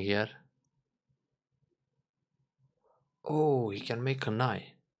 Anything here? Oh, he can make an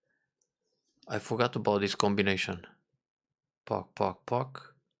eye. I forgot about this combination. Puck, puck,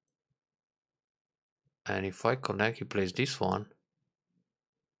 puck. And if I connect, he plays this one.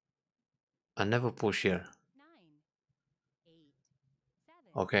 I never push here. 9, 8,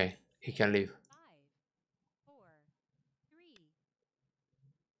 7. Okay, he can leave. 5, 4, 3.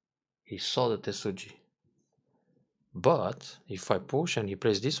 He saw the Tetsuji. But if I push and he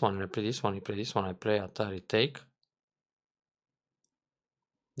plays this one, and I play this one, he plays this one, I play Atari take.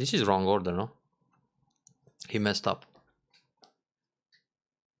 This is wrong order, no? He messed up.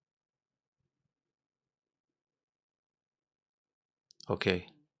 Okay,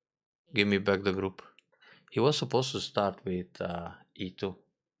 give me back the group. He was supposed to start with E2.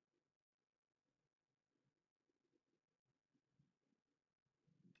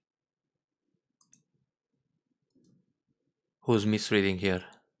 Who's misreading here?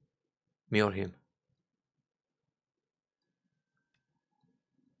 Me or him?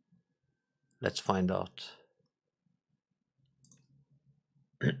 Let's find out.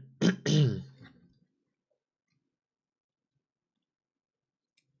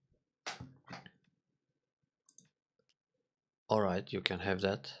 Alright, you can have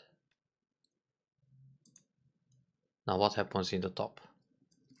that. Now what happens in the top?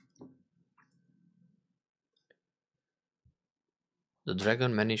 The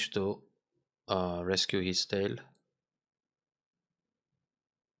dragon managed to rescue his tail.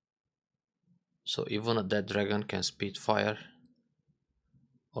 So even a dead dragon can spit fire.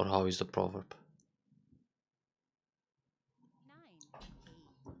 Or how is the proverb? 9,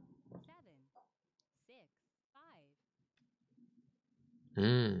 8, 7, 6,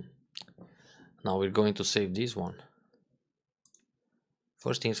 5. Now we're going to save this one.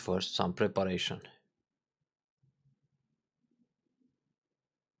 First things first, some preparation.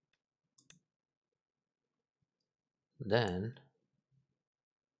 Then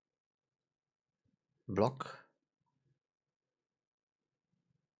block.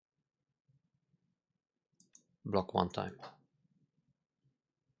 Block one time.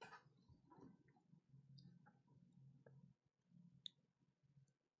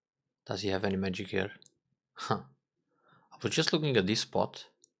 Does he have any magic here? Huh. I was just looking at this spot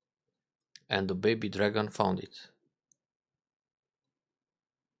and the baby dragon found it.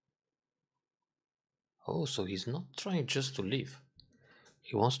 Oh, so he's not trying just to live.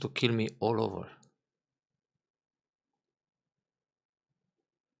 He wants to kill me all over.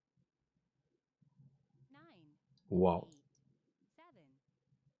 9, Wow. 8, 7,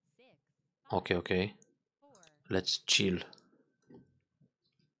 6, 5, Okay. 4. Let's chill.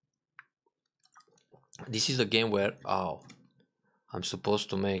 This is a game where, I'm supposed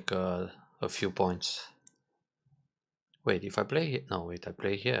to make a few points. Wait, if I play here, no, wait, I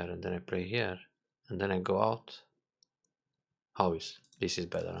play here and then I play here and then I go out. How is this? Is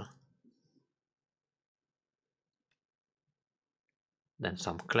better, huh? Then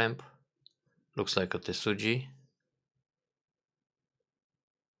some clamp. Looks like a Tesuji.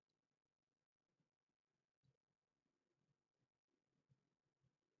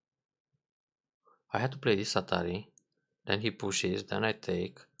 I had to play this Atari. Then he pushes, then I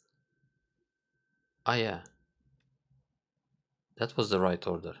take. Ah yeah. That was the right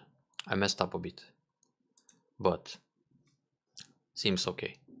order. I messed up a bit. But seems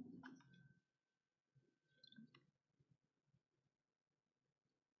okay.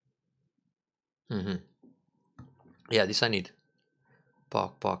 Yeah, this I need.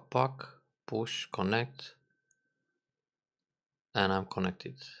 Puck, push, connect. And I'm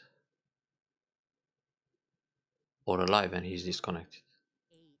connected. Or alive and he's disconnected.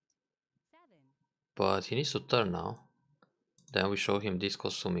 8, 7. But he needs to turn now. Then we show him this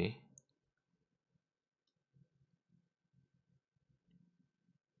Kosumi.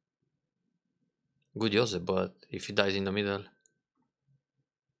 Good Yose, but if he dies in the middle,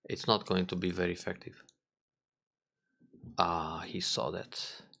 it's not going to be very effective. Ah, he saw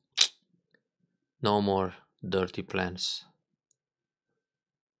that. No more dirty plans.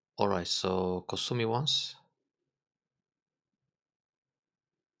 Alright, so Kosumi once.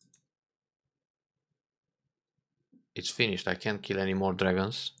 It's finished. I can't kill any more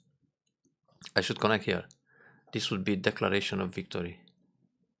dragons. I should connect here. This would be declaration of victory.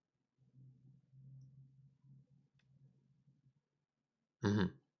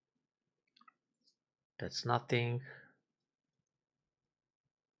 That's nothing.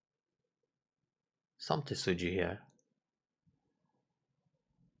 Some Tesuji here.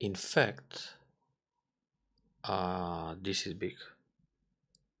 In fact, this is big.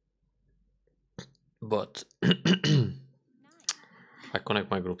 But 9, I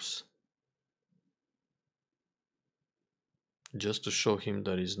connect my groups. Just to show him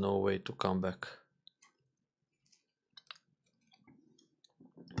there is no way to come back.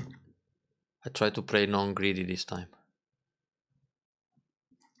 I try to play non-greedy this time.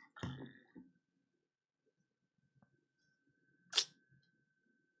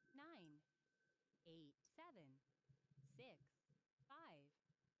 9, 8, 7, 6, 5,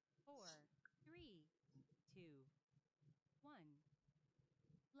 4, 3, 2, 1.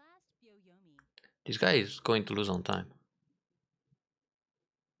 Last Byoyomi. This guy is going to lose on time.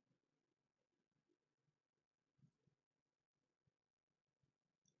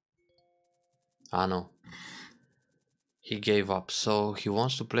 Ah no. He gave up, so he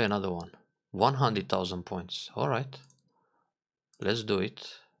wants to play another one. 100,000 points. Alright. Let's do it.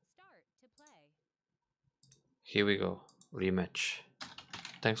 Start to play. Here we go. Rematch.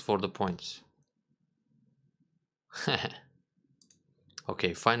 Thanks for the points.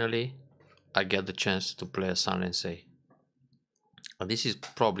 Okay, finally I get the chance to play a Sanrensei. This is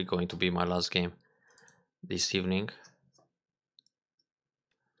probably going to be my last game this evening.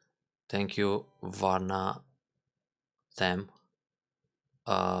 Thank you, Varna Them.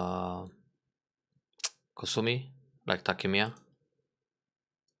 Kosumi, like Takemiya.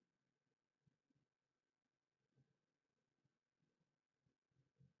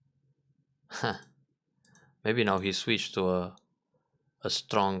 Maybe now he switched to a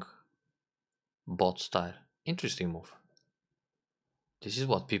strong bot style. Interesting move. This is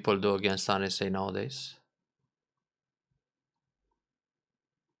what people do against RSA nowadays.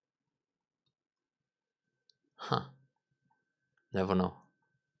 Huh. Never know.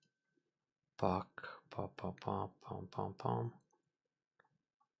 Pak, pa, pa, pa, pam, pam, pam.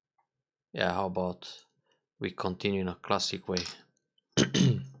 Yeah, how about we continue in a classic way?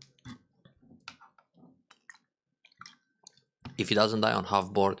 If he doesn't die on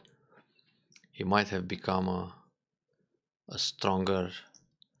half board, he might have become a stronger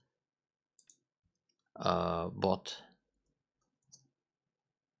bot.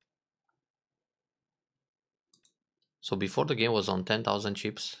 So before the game was on 10,000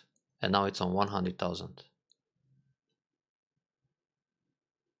 chips, and now it's on 100,000.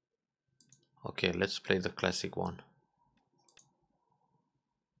 Okay, let's play the classic one.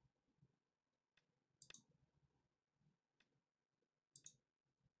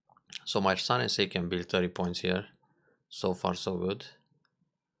 So my son and say can build 30 points here. So far so good.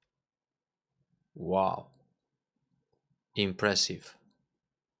 Wow. Impressive.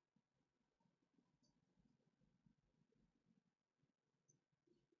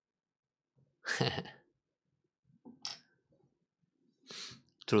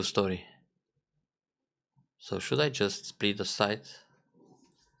 True story. So should I just split the site?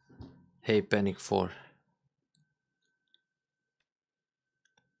 Hey, Panic 4.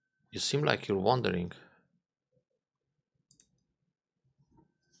 You seem like you're wondering.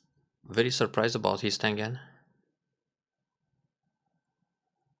 Very surprised about his Tengen.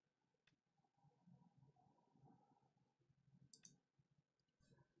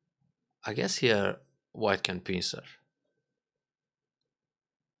 I guess here white can pincer.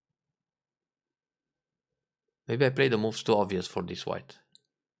 Maybe I play the moves too obvious for this white.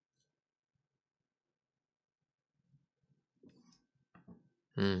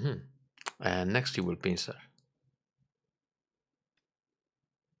 And next he will pincer.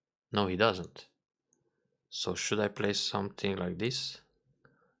 No, he doesn't. So should I play something like this?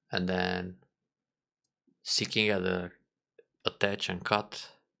 And then seeking at the attach and cut.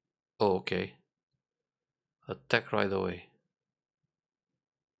 Oh, okay. Attack right away.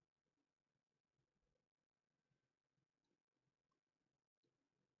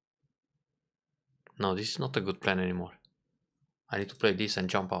 No, this is not a good plan anymore. I need to play this and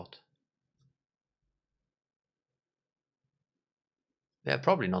jump out. Yeah,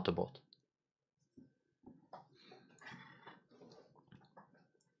 probably not a bot.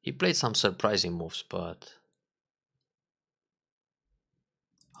 He played some surprising moves, but...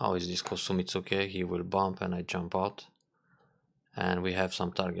 How is this Kosumitsuke? He will bump and I jump out. And we have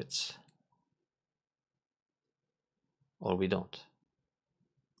some targets. Or we don't.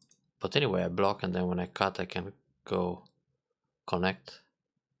 But anyway, I block and then when I cut I can go connect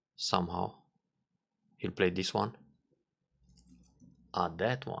somehow. He'll play this one. Ah,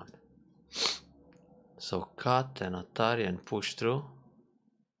 that one. So cut and Atari and push through.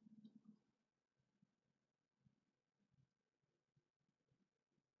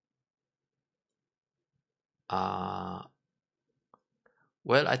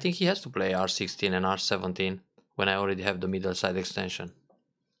 Well, I think he has to play R16 and R17 when I already have the middle side extension.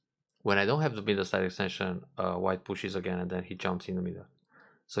 When I don't have the middle side extension, white pushes again and then he jumps in the middle.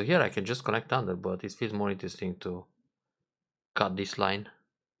 So here I can just connect under, but it feels more interesting to cut this line.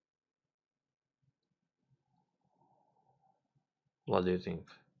 What do you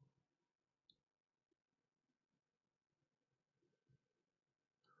think?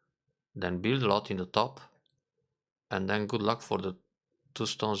 Then build a lot in the top, and then good luck for the 2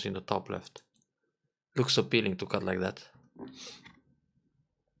 stones in the top left. Looks appealing to cut like that.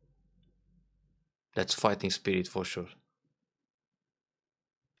 That's fighting spirit for sure.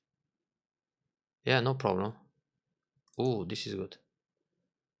 Yeah, no problem. Ooh, this is good.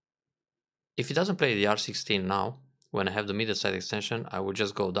 If he doesn't play the R16 now, when I have the middle side extension, I will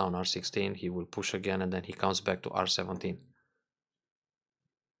just go down R16, he will push again, and then he comes back to R17.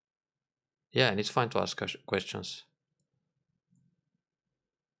 Yeah, and it's fine to ask questions.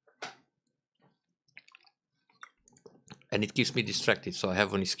 And it keeps me distracted, so I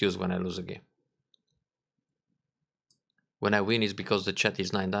have an excuse when I lose a game. When I win, it's because the chat is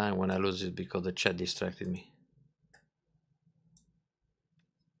 9-9. When I lose, it's because the chat distracted me.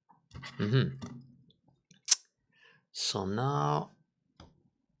 So now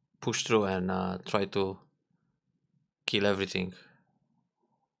push through and try to kill everything.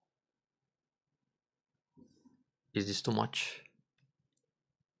 Is this too much?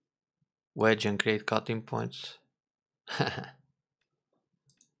 Wedge and create cutting points.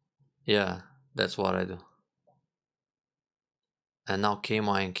 Yeah, that's what I do. And now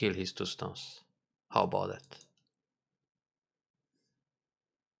Kema and kill his 2 stones. How about that?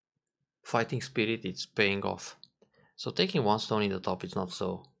 Fighting spirit, it's paying off. So taking 1 stone in the top is not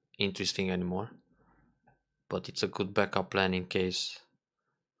so interesting anymore. But it's a good backup plan in case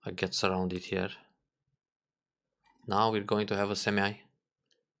I get surrounded here. Now we're going to have a semi.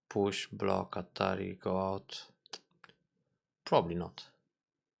 Push, block, Atari, go out. Probably not.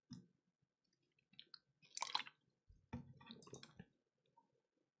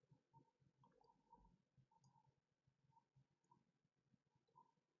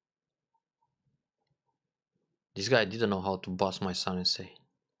 This guy didn't know how to boss my son and say.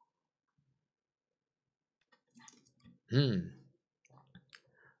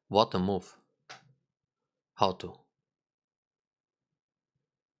 What a move. How to?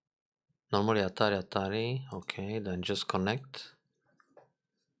 Normally Atari. Okay, then just connect.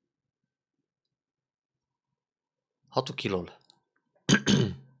 How to kill all?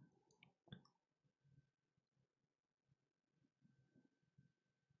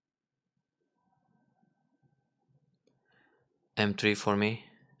 M3 for me.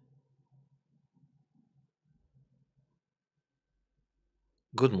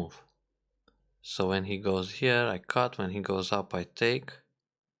 Good move. So when he goes here, I cut. When he goes up, I take.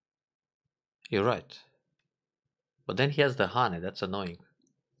 You're right. But then he has the Hane. That's annoying.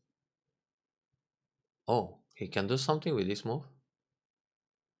 Oh, he can do something with this move?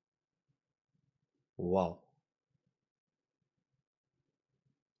 Wow.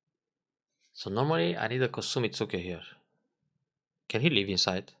 So normally I need a Kosumitsuke here. Can he live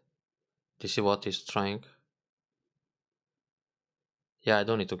inside? This is what he's trying. Yeah, I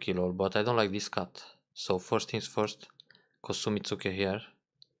don't need to kill all, but I don't like this cut. So first things first, Kosumitsuke here.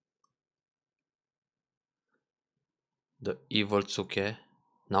 The evil Tsuke.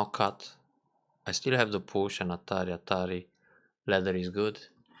 Now cut. I still have the push and Atari. Leather is good.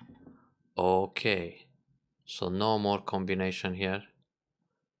 Okay. So no more combination here.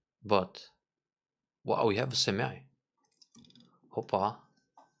 But wow, we have a semi. Hoppa.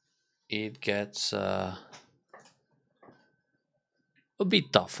 It gets a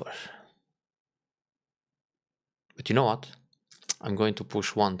bit tougher. But you know what? I'm going to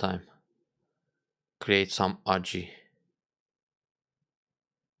push 1 time. Create some Aji.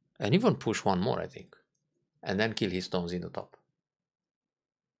 And even push 1 more, I think. And then kill his stones in the top.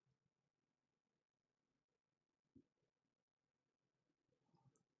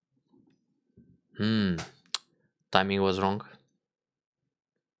 Timing was wrong.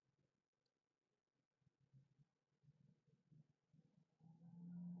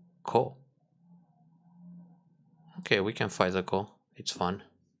 Ko. Okay, we can fight the Ko. It's fun.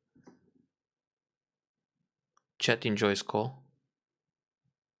 Chat enjoys Ko.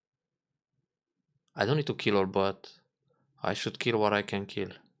 I don't need to kill all, but I should kill what I can kill.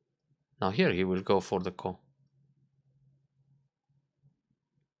 Now here he will go for the Ko.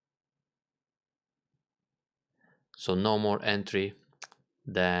 So no more entry.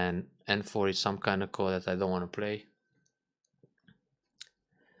 Then N4 is some kind of Ko that I don't want to play.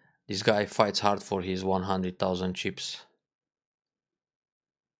 This guy fights hard for his 100,000 chips.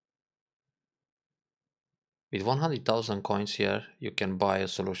 With 100,000 coins here, you can buy a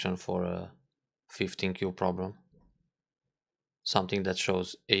solution for a 15Q problem. Something that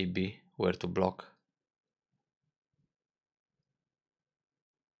shows AB, where to block.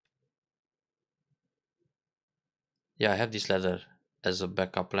 Yeah, I have this ladder as a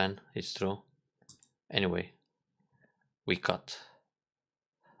backup plan, it's true. Anyway, we cut.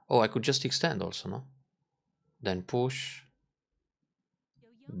 Oh, I could just extend also, no? Then push.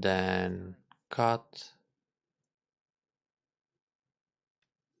 Then cut.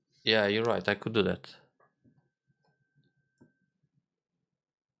 Yeah, you're right, I could do that.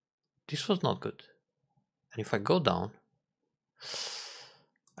 This was not good. And if I go down,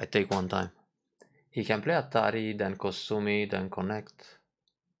 I take 1 time. He can play Atari, then Kosumi, then connect.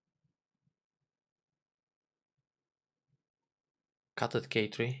 Cut at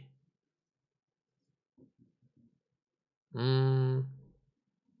K3.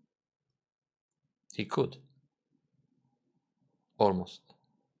 He could. Almost.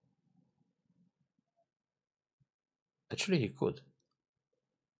 Actually, he could.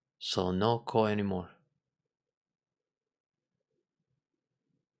 So no ko anymore.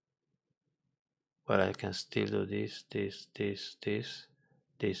 Well, I can still do this, this, this, this,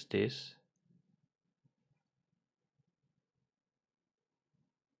 this, this.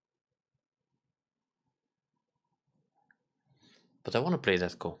 But I want to play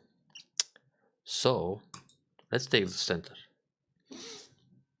that ko. So let's take the center.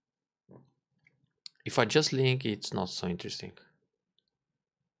 If I just link, it's not so interesting.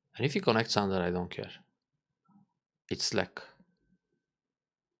 And if he connects under, I don't care. It's slack.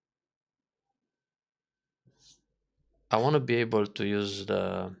 I want to be able to use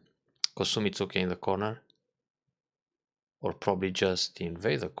the Kosumitsuke in the corner. Or probably just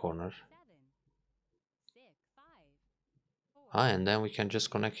invade the corner. 7, 6, 5, 4, Ah, and then we can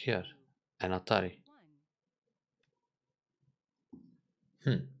just connect here. And Atari.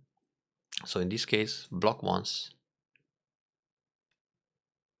 1. So in this case, block once.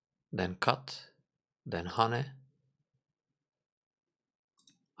 Then cut. Then hane.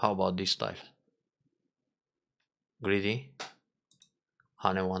 How about this style? Greedy.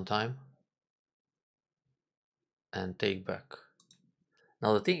 Hane one time. And take back.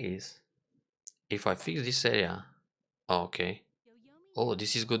 Now the thing is, if I fix this area, oh, okay. Oh,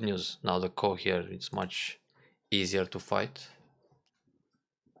 this is good news. Now the ko here, it's much easier to fight.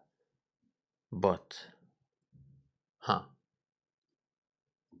 But,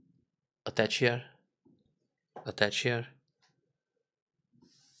 attach here. Attach here.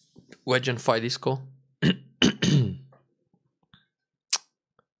 Wedge and fight this ko.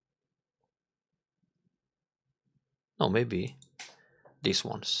 No, maybe these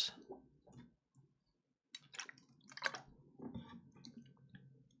ones.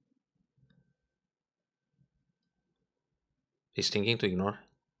 He's thinking to ignore.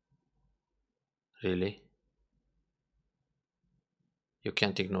 Really? You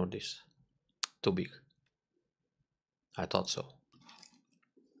can't ignore this. Too big. I thought so.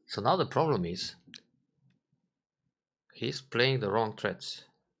 So now the problem is he's playing the wrong threats.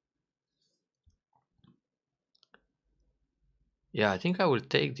 Yeah, I think I will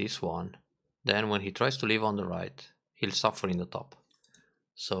take this one. Then when he tries to leave on the right, he'll suffer in the top.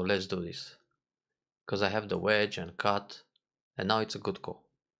 So let's do this. Because I have the wedge and cut. And now it's a good call.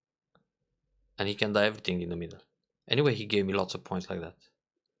 And he can die everything in the middle. Anyway, he gave me lots of points like that.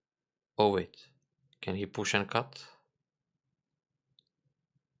 Oh wait. Can he push and cut?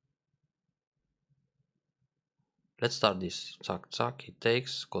 Let's start this. Zack, zack. He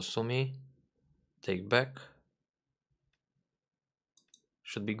takes. Kosumi. Take back.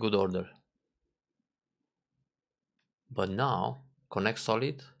 Should be good order. But now, connect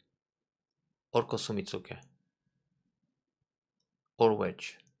solid. Or Kosumitsuke. Or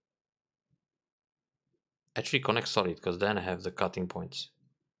wedge. Actually connect solid, because then I have the cutting points.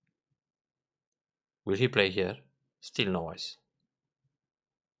 Will he play here? Still no ice.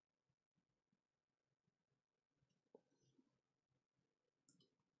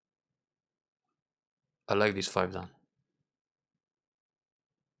 I like this 5 down.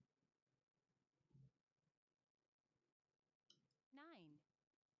 9,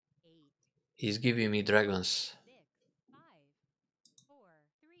 8, He's giving me dragons. 6, 5, 4,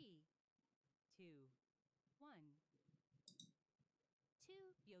 3, 2, 1. 2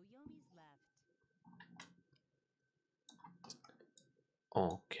 yo-yomis left.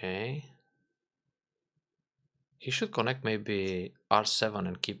 Okay. He should connect maybe R7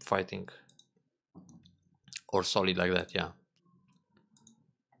 and keep fighting. Or solid like that, yeah.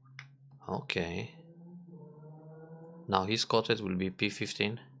 Okay. Now his coated will be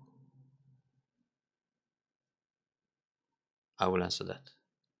P15. I will answer that.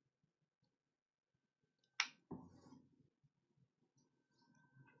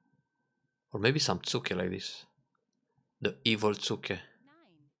 Or maybe some Tsuke like this. The evil Tsuke. 9,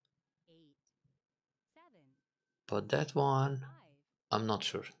 8, 7, But that one, 5, I'm not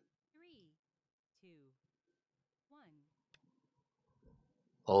sure. 3, 2, 1.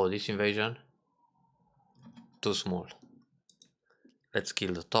 Oh, this invasion? Too small. Let's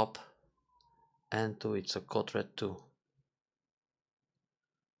kill the top. And 2, it's a code red 2.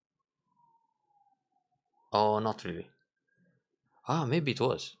 Oh, not really. Ah, maybe it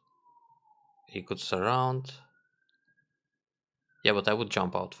was. He could surround. Yeah, but I would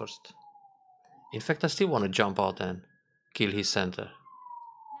jump out first. In fact, I still want to jump out and kill his center. 9, 8,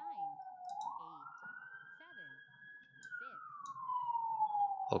 7,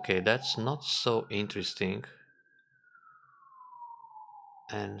 6. Okay, that's not so interesting.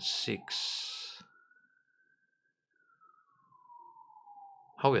 And 6.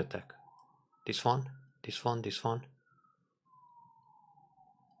 How we attack? This one, this one, this one.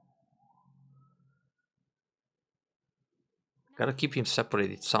 Gotta keep him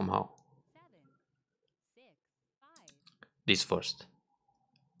separated somehow. 7, 6, 5. This first.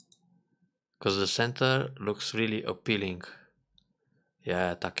 Because the center looks really appealing.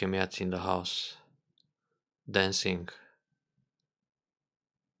 Yeah, Takemiya's in the house. Dancing.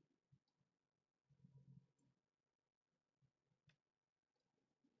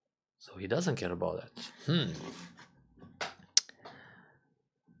 So he doesn't care about that.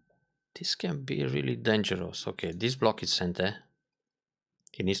 This can be really dangerous. Okay, this block is Sente.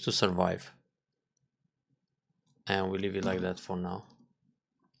 He needs to survive. And we leave it like that for now.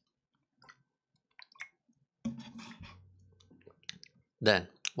 Then,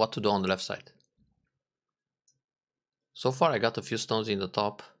 what to do on the left side? So far I got a few stones in the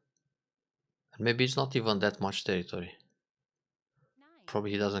top. And maybe it's not even that much territory. 9,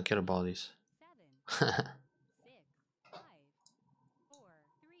 Probably he doesn't care about this. 7, 6, 5, 4,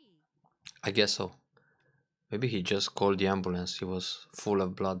 3. I guess so. Maybe he just called the ambulance. He was full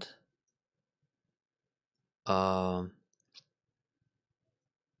of blood.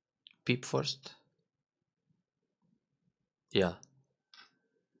 Peep first. Yeah.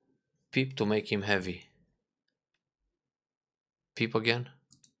 Peep to make him heavy. Peep again.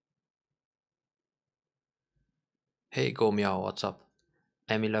 Hey, go meow, what's up?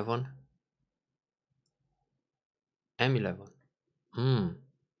 M11? M11.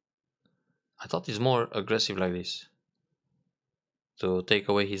 I thought he's more aggressive like this. To take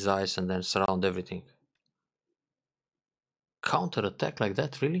away his eyes and then surround everything. Counter attack like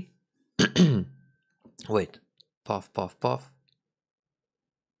that, really? Wait. Puff, puff, puff.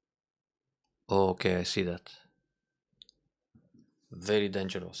 Okay, I see that. Very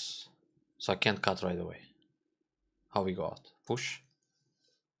dangerous. So I can't cut right away. How we go out? Push.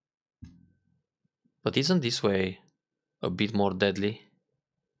 But isn't this way a bit more deadly?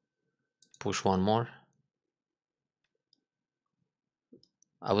 Push one more.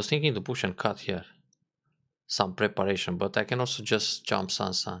 I was thinking to push and cut here. Some preparation, but I can also just jump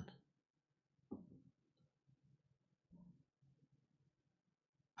San.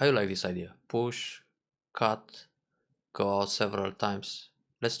 How you like this idea? Push, cut, go out several times.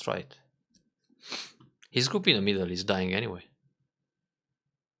 Let's try it. His group in the middle is dying anyway.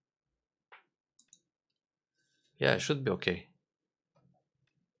 Yeah, it should be okay.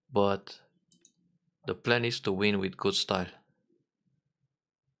 But the plan is to win with good style.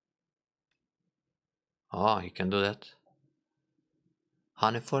 Ah, he can do that.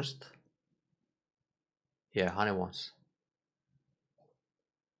 Hane first? Yeah, Hane once.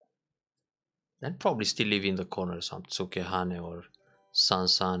 Then probably still leave in the corner some Tsuke Hane or San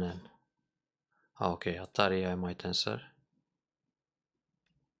and... Okay, Atari I might answer.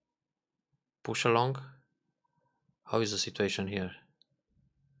 Push along. How is the situation here?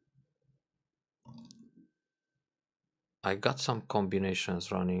 I got some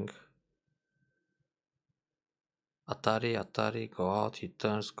combinations running. Atari, go out, he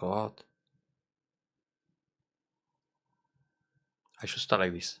turns, go out. I should start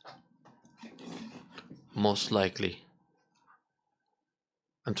like this. Most likely.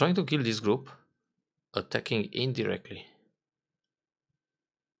 I'm trying to kill this group, attacking indirectly.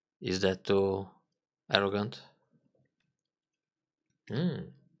 Is that too arrogant?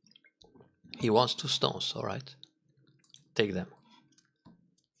 He wants 2 stones, alright. Take them.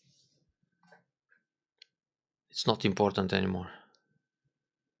 It's not important anymore.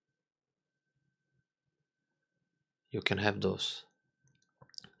 You can have those.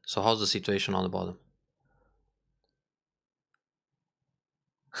 So how's the situation on the bottom?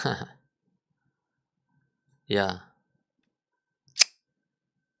 Yeah.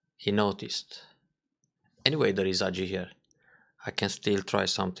 He noticed. Anyway, there is Aji here. I can still try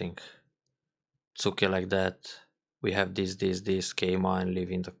something. Tsuke like that. We have this, Keima and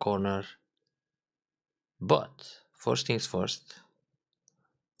live in the corner. But, first things first.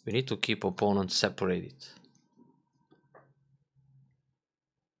 We need to keep opponents separated.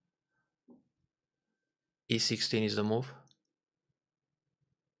 E16 is the move.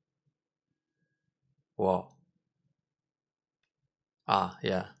 Wow. Ah,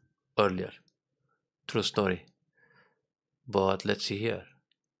 yeah. Earlier. True story. But let's see here.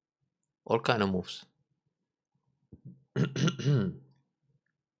 All kind of moves.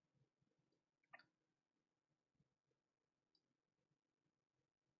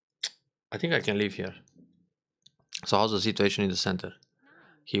 I think I can leave here. So how's the situation in the center?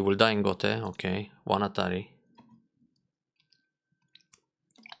 9, He will die in Gote. Okay. 1 Atari.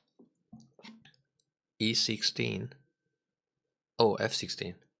 E16. Oh,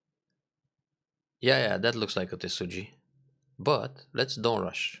 F16. Yeah, that looks like a Tetsuji. But let's don't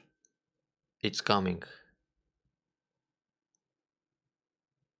rush. It's coming.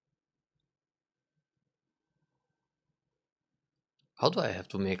 How do I have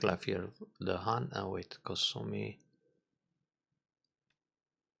to make life here? The Han? Oh wait, Kosomi.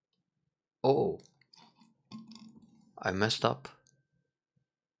 Oh, I messed up.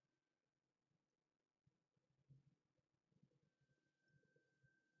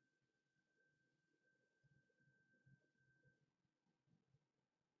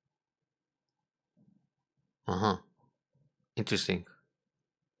 Uh-huh. Interesting.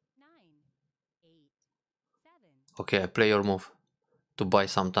 9, 8, 7. Okay, I play your move to buy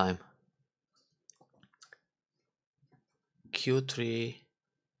some time. Q3.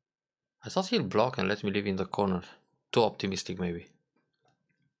 I thought he'll block and let me live in the corner. Too optimistic maybe.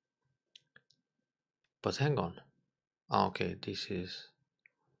 But hang on. Ah, okay, this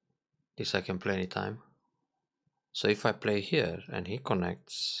I can play anytime. So if I play here and he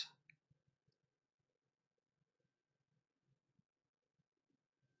connects.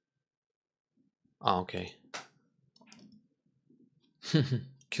 Ah, okay.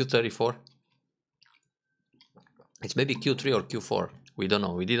 Q34. It's maybe Q3 or Q4. We don't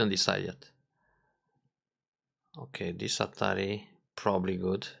know. We didn't decide yet. Okay, this Atari probably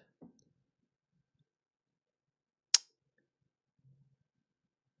good.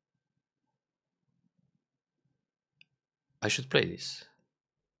 I should play this.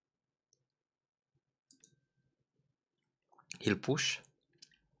 He'll push.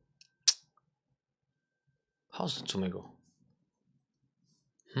 How's the Tsume go?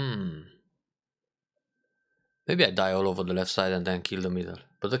 Maybe I die all over the left side and then kill the middle.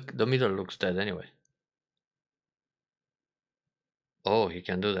 But the middle looks dead anyway. Oh, he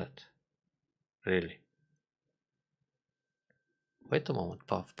can do that. Really? Wait a moment.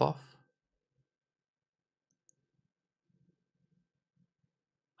 Puff, puff.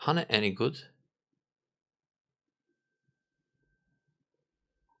 Hane any good?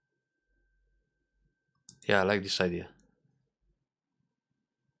 Yeah, I like this idea.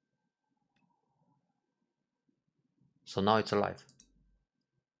 So now it's alive.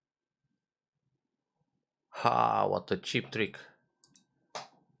 Ha, what a cheap trick.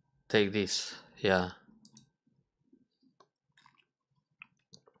 Take this. Yeah.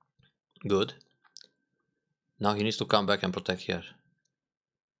 Good. Now he needs to come back and protect here.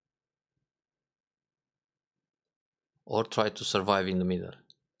 Or try to survive in the middle.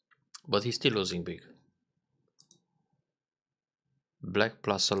 But he's still losing big. Black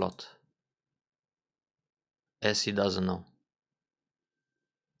plus a lot. As he doesn't know.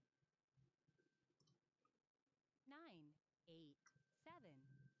 9, 8, 7,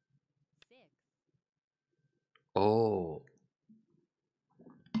 6. Oh.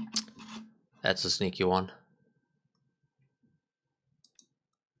 That's a sneaky one.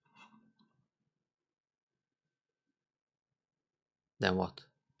 Then what?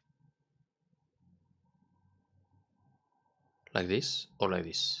 Like this or like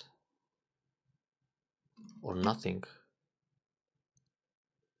this? Or nothing?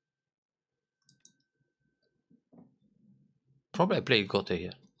 Probably I played Gote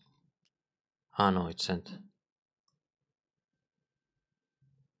here. Ah no, it's sent.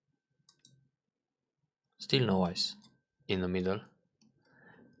 Still no ice. In the middle.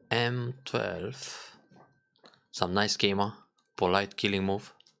 M12. Some nice gamer. Polite killing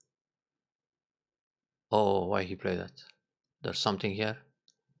move. Oh, why he played that? There's something here.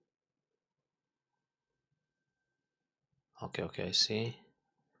 Okay, I see.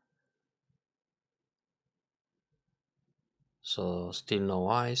 So still no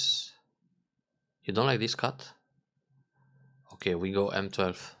ice. You don't like this cut? Okay, we go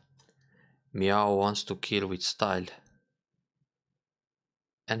M12. Meow wants to kill with style.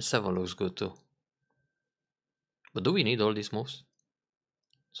 N7 looks good too. But do we need all these moves?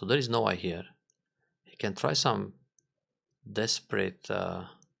 So there is no eye here. He can try some desperate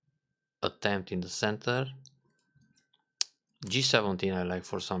attempt in the center. G17 I like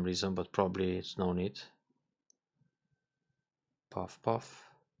for some reason, but probably it's no need. Puff, puff.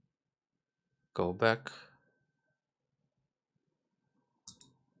 Go back.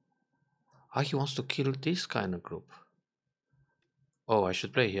 Ah, he wants to kill this kind of group. Oh, I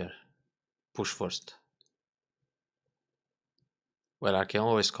should play here. Push first. Well, I can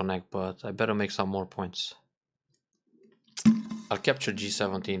always connect, but I better make some more points. I'll capture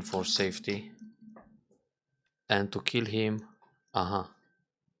G17 for safety. And to kill him... Uh-huh.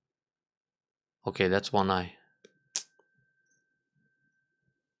 Okay, that's one eye.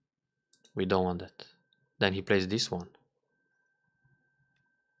 We don't want that. Then he plays this one.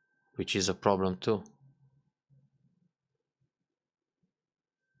 Which is a problem too.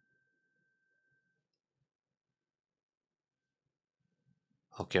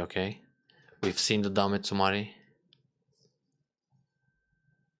 Okay. We've seen the Dame Tsumari.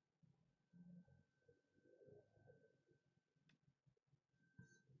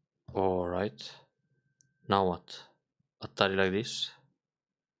 right? Now what? Atari like this?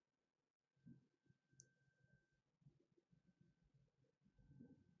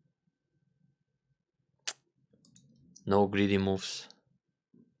 No greedy moves.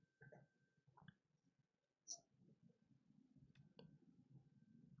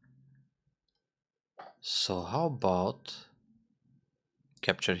 So how about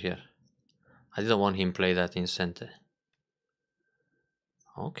capture here? I didn't want him play that in center.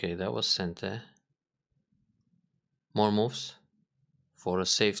 Okay, that was center. More moves for a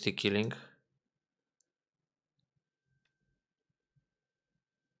safety killing.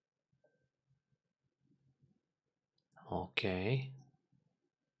 Okay.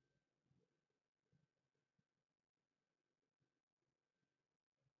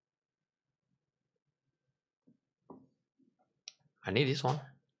 I need this one.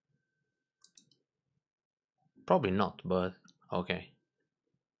 Probably not, but okay.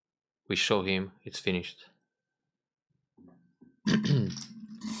 We show him it's finished.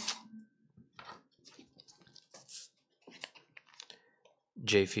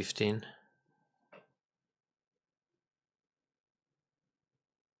 J15.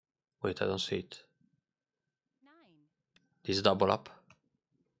 Wait, I don't see it. 9. This double up.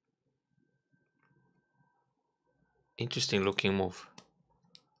 Interesting looking move.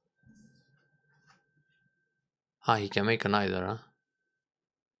 Ah, he can make an either, huh?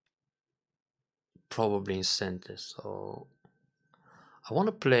 Probably in center, so I want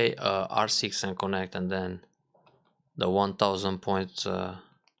to play R6 and connect, and then the 1000 points or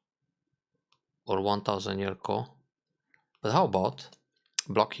 1000 year call. But how about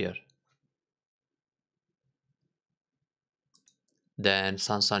block here? Then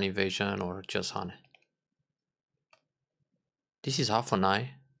Sansan invasion or just Hane. This is half an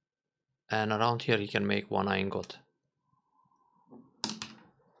eye, and around here he can make one eye ingot.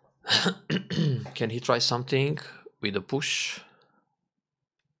 Can he try something with a push?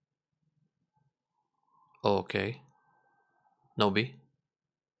 Okay. No B.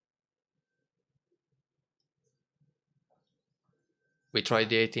 We try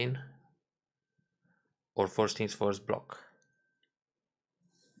the 18. Or first things first block.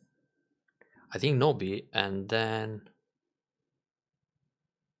 I think no B, and then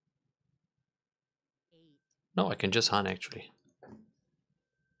 8. no, I can just Hane actually.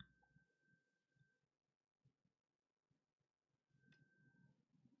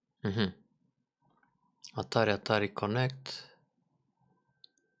 Atari connect.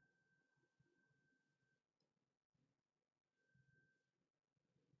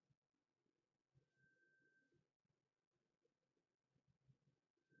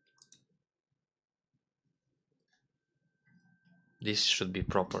 This should be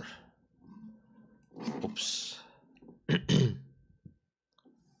proper. Oops.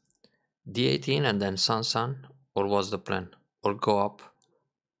 D18 and then Sansan, or what's the plan? Or go up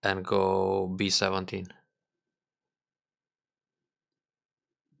and go B17. 8.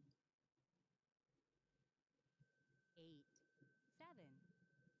 7.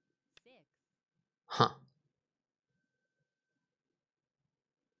 6. Huh.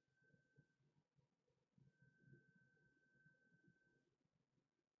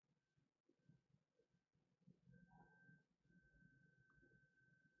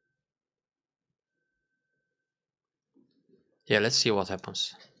 Yeah, let's see what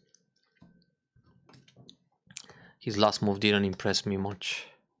happens. His last move didn't impress me much.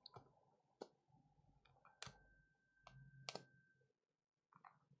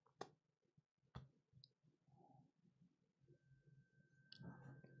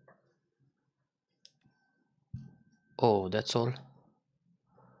 Oh, that's all.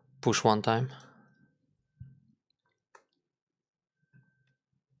 Push one time.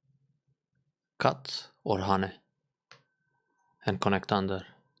 Cut or Hane. And connect under.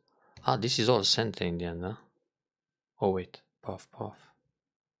 Ah, this is all center in the end, huh? Oh wait, puff, puff.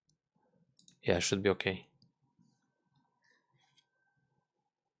 Yeah, should be okay.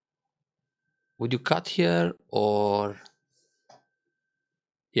 Would you cut here or...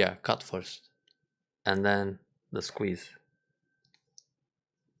 Yeah, cut first. And then the squeeze.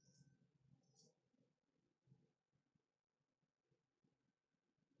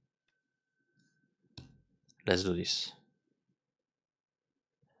 Let's do this.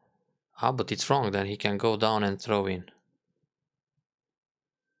 Ah, but it's wrong, then he can go down and throw in.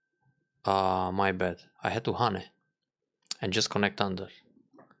 Ah, my bad. I had to Hane. And just connect under.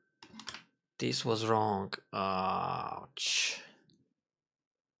 This was wrong. Ouch.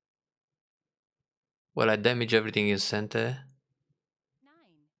 Well, I damage everything in center. 9.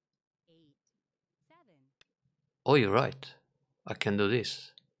 8. 7. Oh, you're right. I can do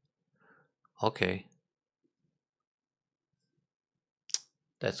this. Okay,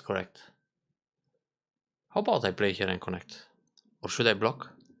 that's correct. How about I play here and connect? Or should I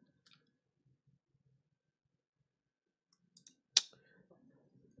block?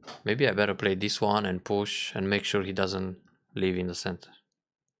 Maybe I better play this one and push and make sure he doesn't leave in the center.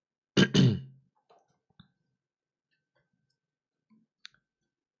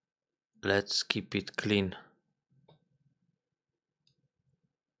 Let's keep it clean.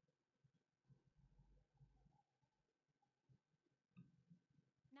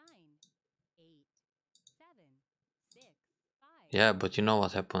 Nine, eight, seven, six, five. Yeah, but you know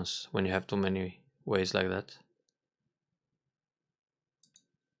what happens when you have too many ways like that.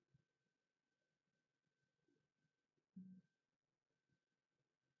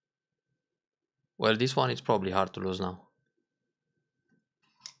 Well, this one is probably hard to lose now.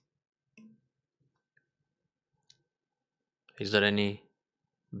 Is there any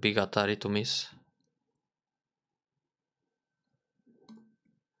big Atari to miss?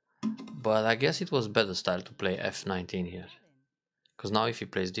 But I guess it was better style to play F19 here. Because now if he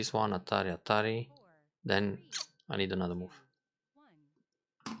plays this one, Atari, Atari, then I need another move.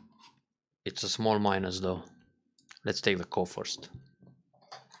 It's a small minus though. Let's take the call first.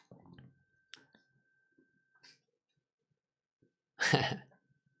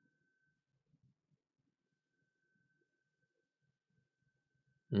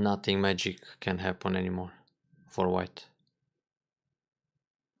 Nothing magic can happen anymore for white.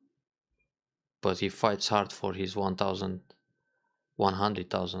 But he fights hard for his 1,000,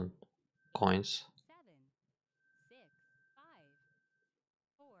 100,000 coins.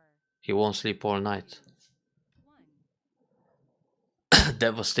 He won't sleep all night.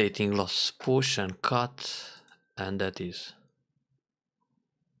 Devastating loss. Push and cut, and that is.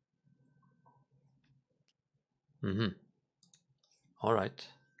 Alright.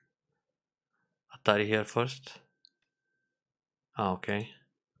 Atari here first. Ah, okay.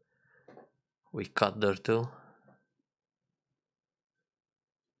 We cut there too.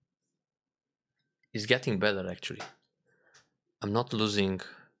 It's getting better actually. I'm not losing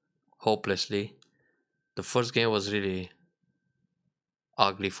hopelessly. The first game was really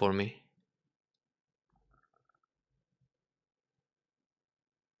ugly for me.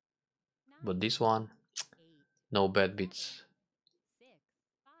 But this one, no bad bits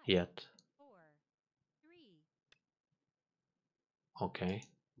yet. Okay.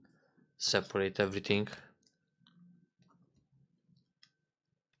 Separate everything.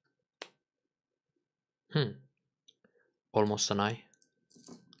 Almost an eye.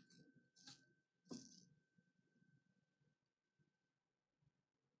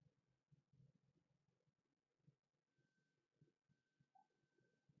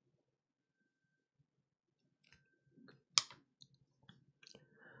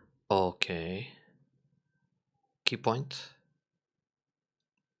 Okay. Key point.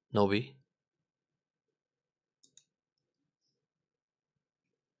 Nobi.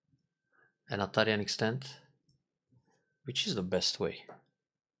 An Atarian extent. Which is the best way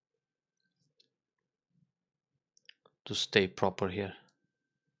to stay proper here?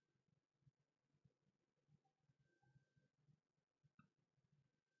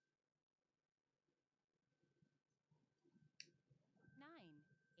 Nine,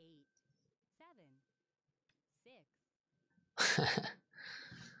 eight, seven, six.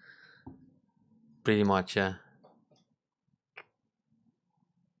 Pretty much, yeah.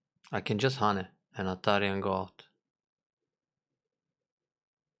 I can just Hane and Atari and go out.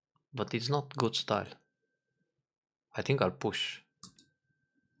 But it's not good style. I think I'll push.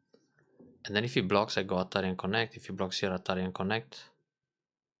 And then if he blocks, I go Atari and connect. If he blocks here, Atari and connect.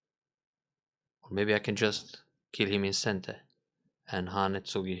 Or maybe I can just kill him in center and Hane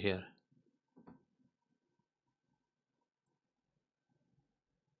Tsugi here.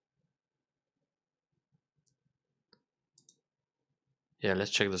 Yeah,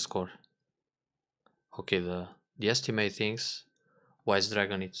 let's check the score. Okay, the estimate thinks Wise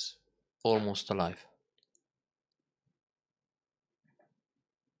Dragon is almost alive.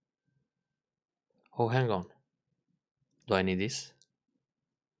 Oh, hang on. Do I need this?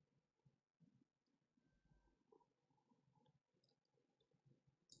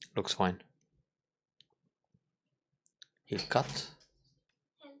 Looks fine. He'll cut.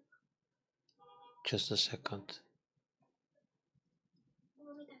 Just a second.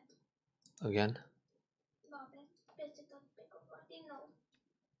 Again.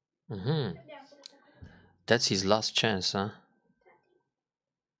 That's his last chance, huh?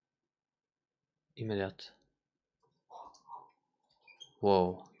 Immediate.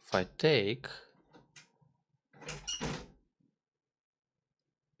 Whoa, if I take,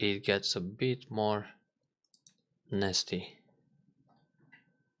 it gets a bit more nasty.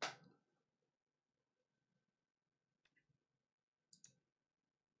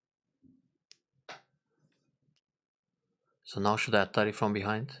 So now should I attack it from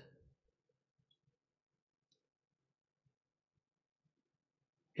behind?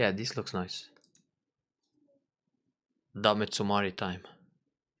 Yeah, this looks nice. Dametsumari time.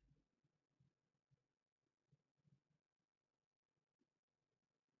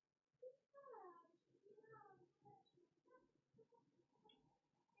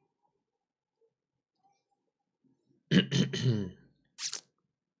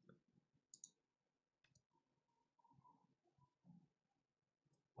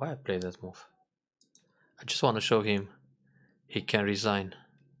 Why I play that move? I just want to show him he can resign.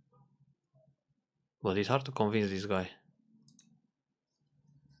 But it's hard to convince this guy.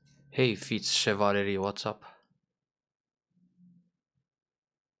 Hey, Fitz Chevalery, what's up?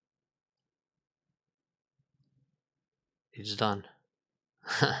 It's done.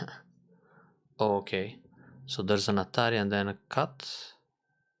 Oh, okay. So there's an Atari and then a cut.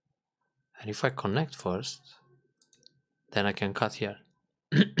 And if I connect first, then I can cut here.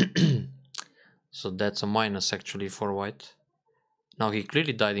 So that's a minus actually for white. Now he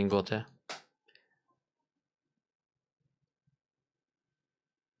clearly died in Gote.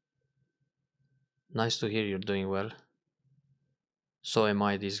 Nice to hear you're doing well. So am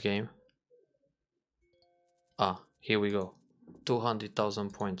I this game. Ah, here we go.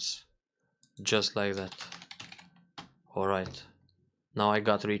 200,000 points. Just like that. Alright. Now I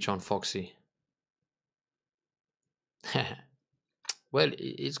got reach on Foxy. Well,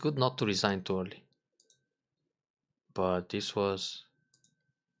 it's good not to resign too early. But this was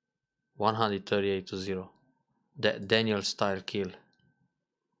 138 to 0. Daniel style kill.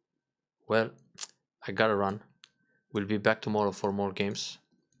 Well, I gotta run. We'll be back tomorrow for more games.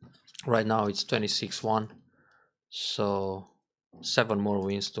 Right now it's 26-1. So 7 more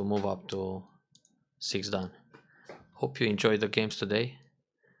wins to move up to 6 done. Hope you enjoyed the games today.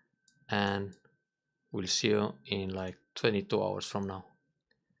 And we'll see you in like 22 hours from now.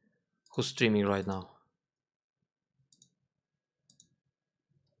 Who's streaming right now?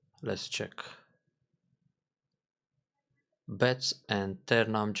 Let's check. Bets and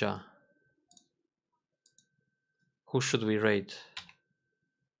Ternamja. Who should we raid?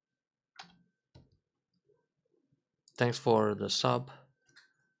 Thanks for the sub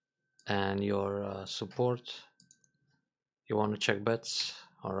and your support. You want to check bets?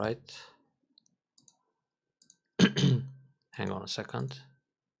 All right. Hang on a second.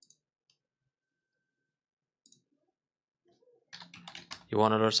 You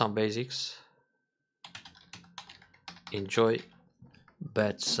want to learn some basics? Enjoy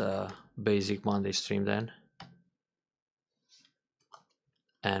Bets basic Monday stream then.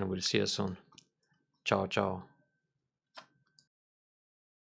 And we'll see you soon. Ciao, ciao.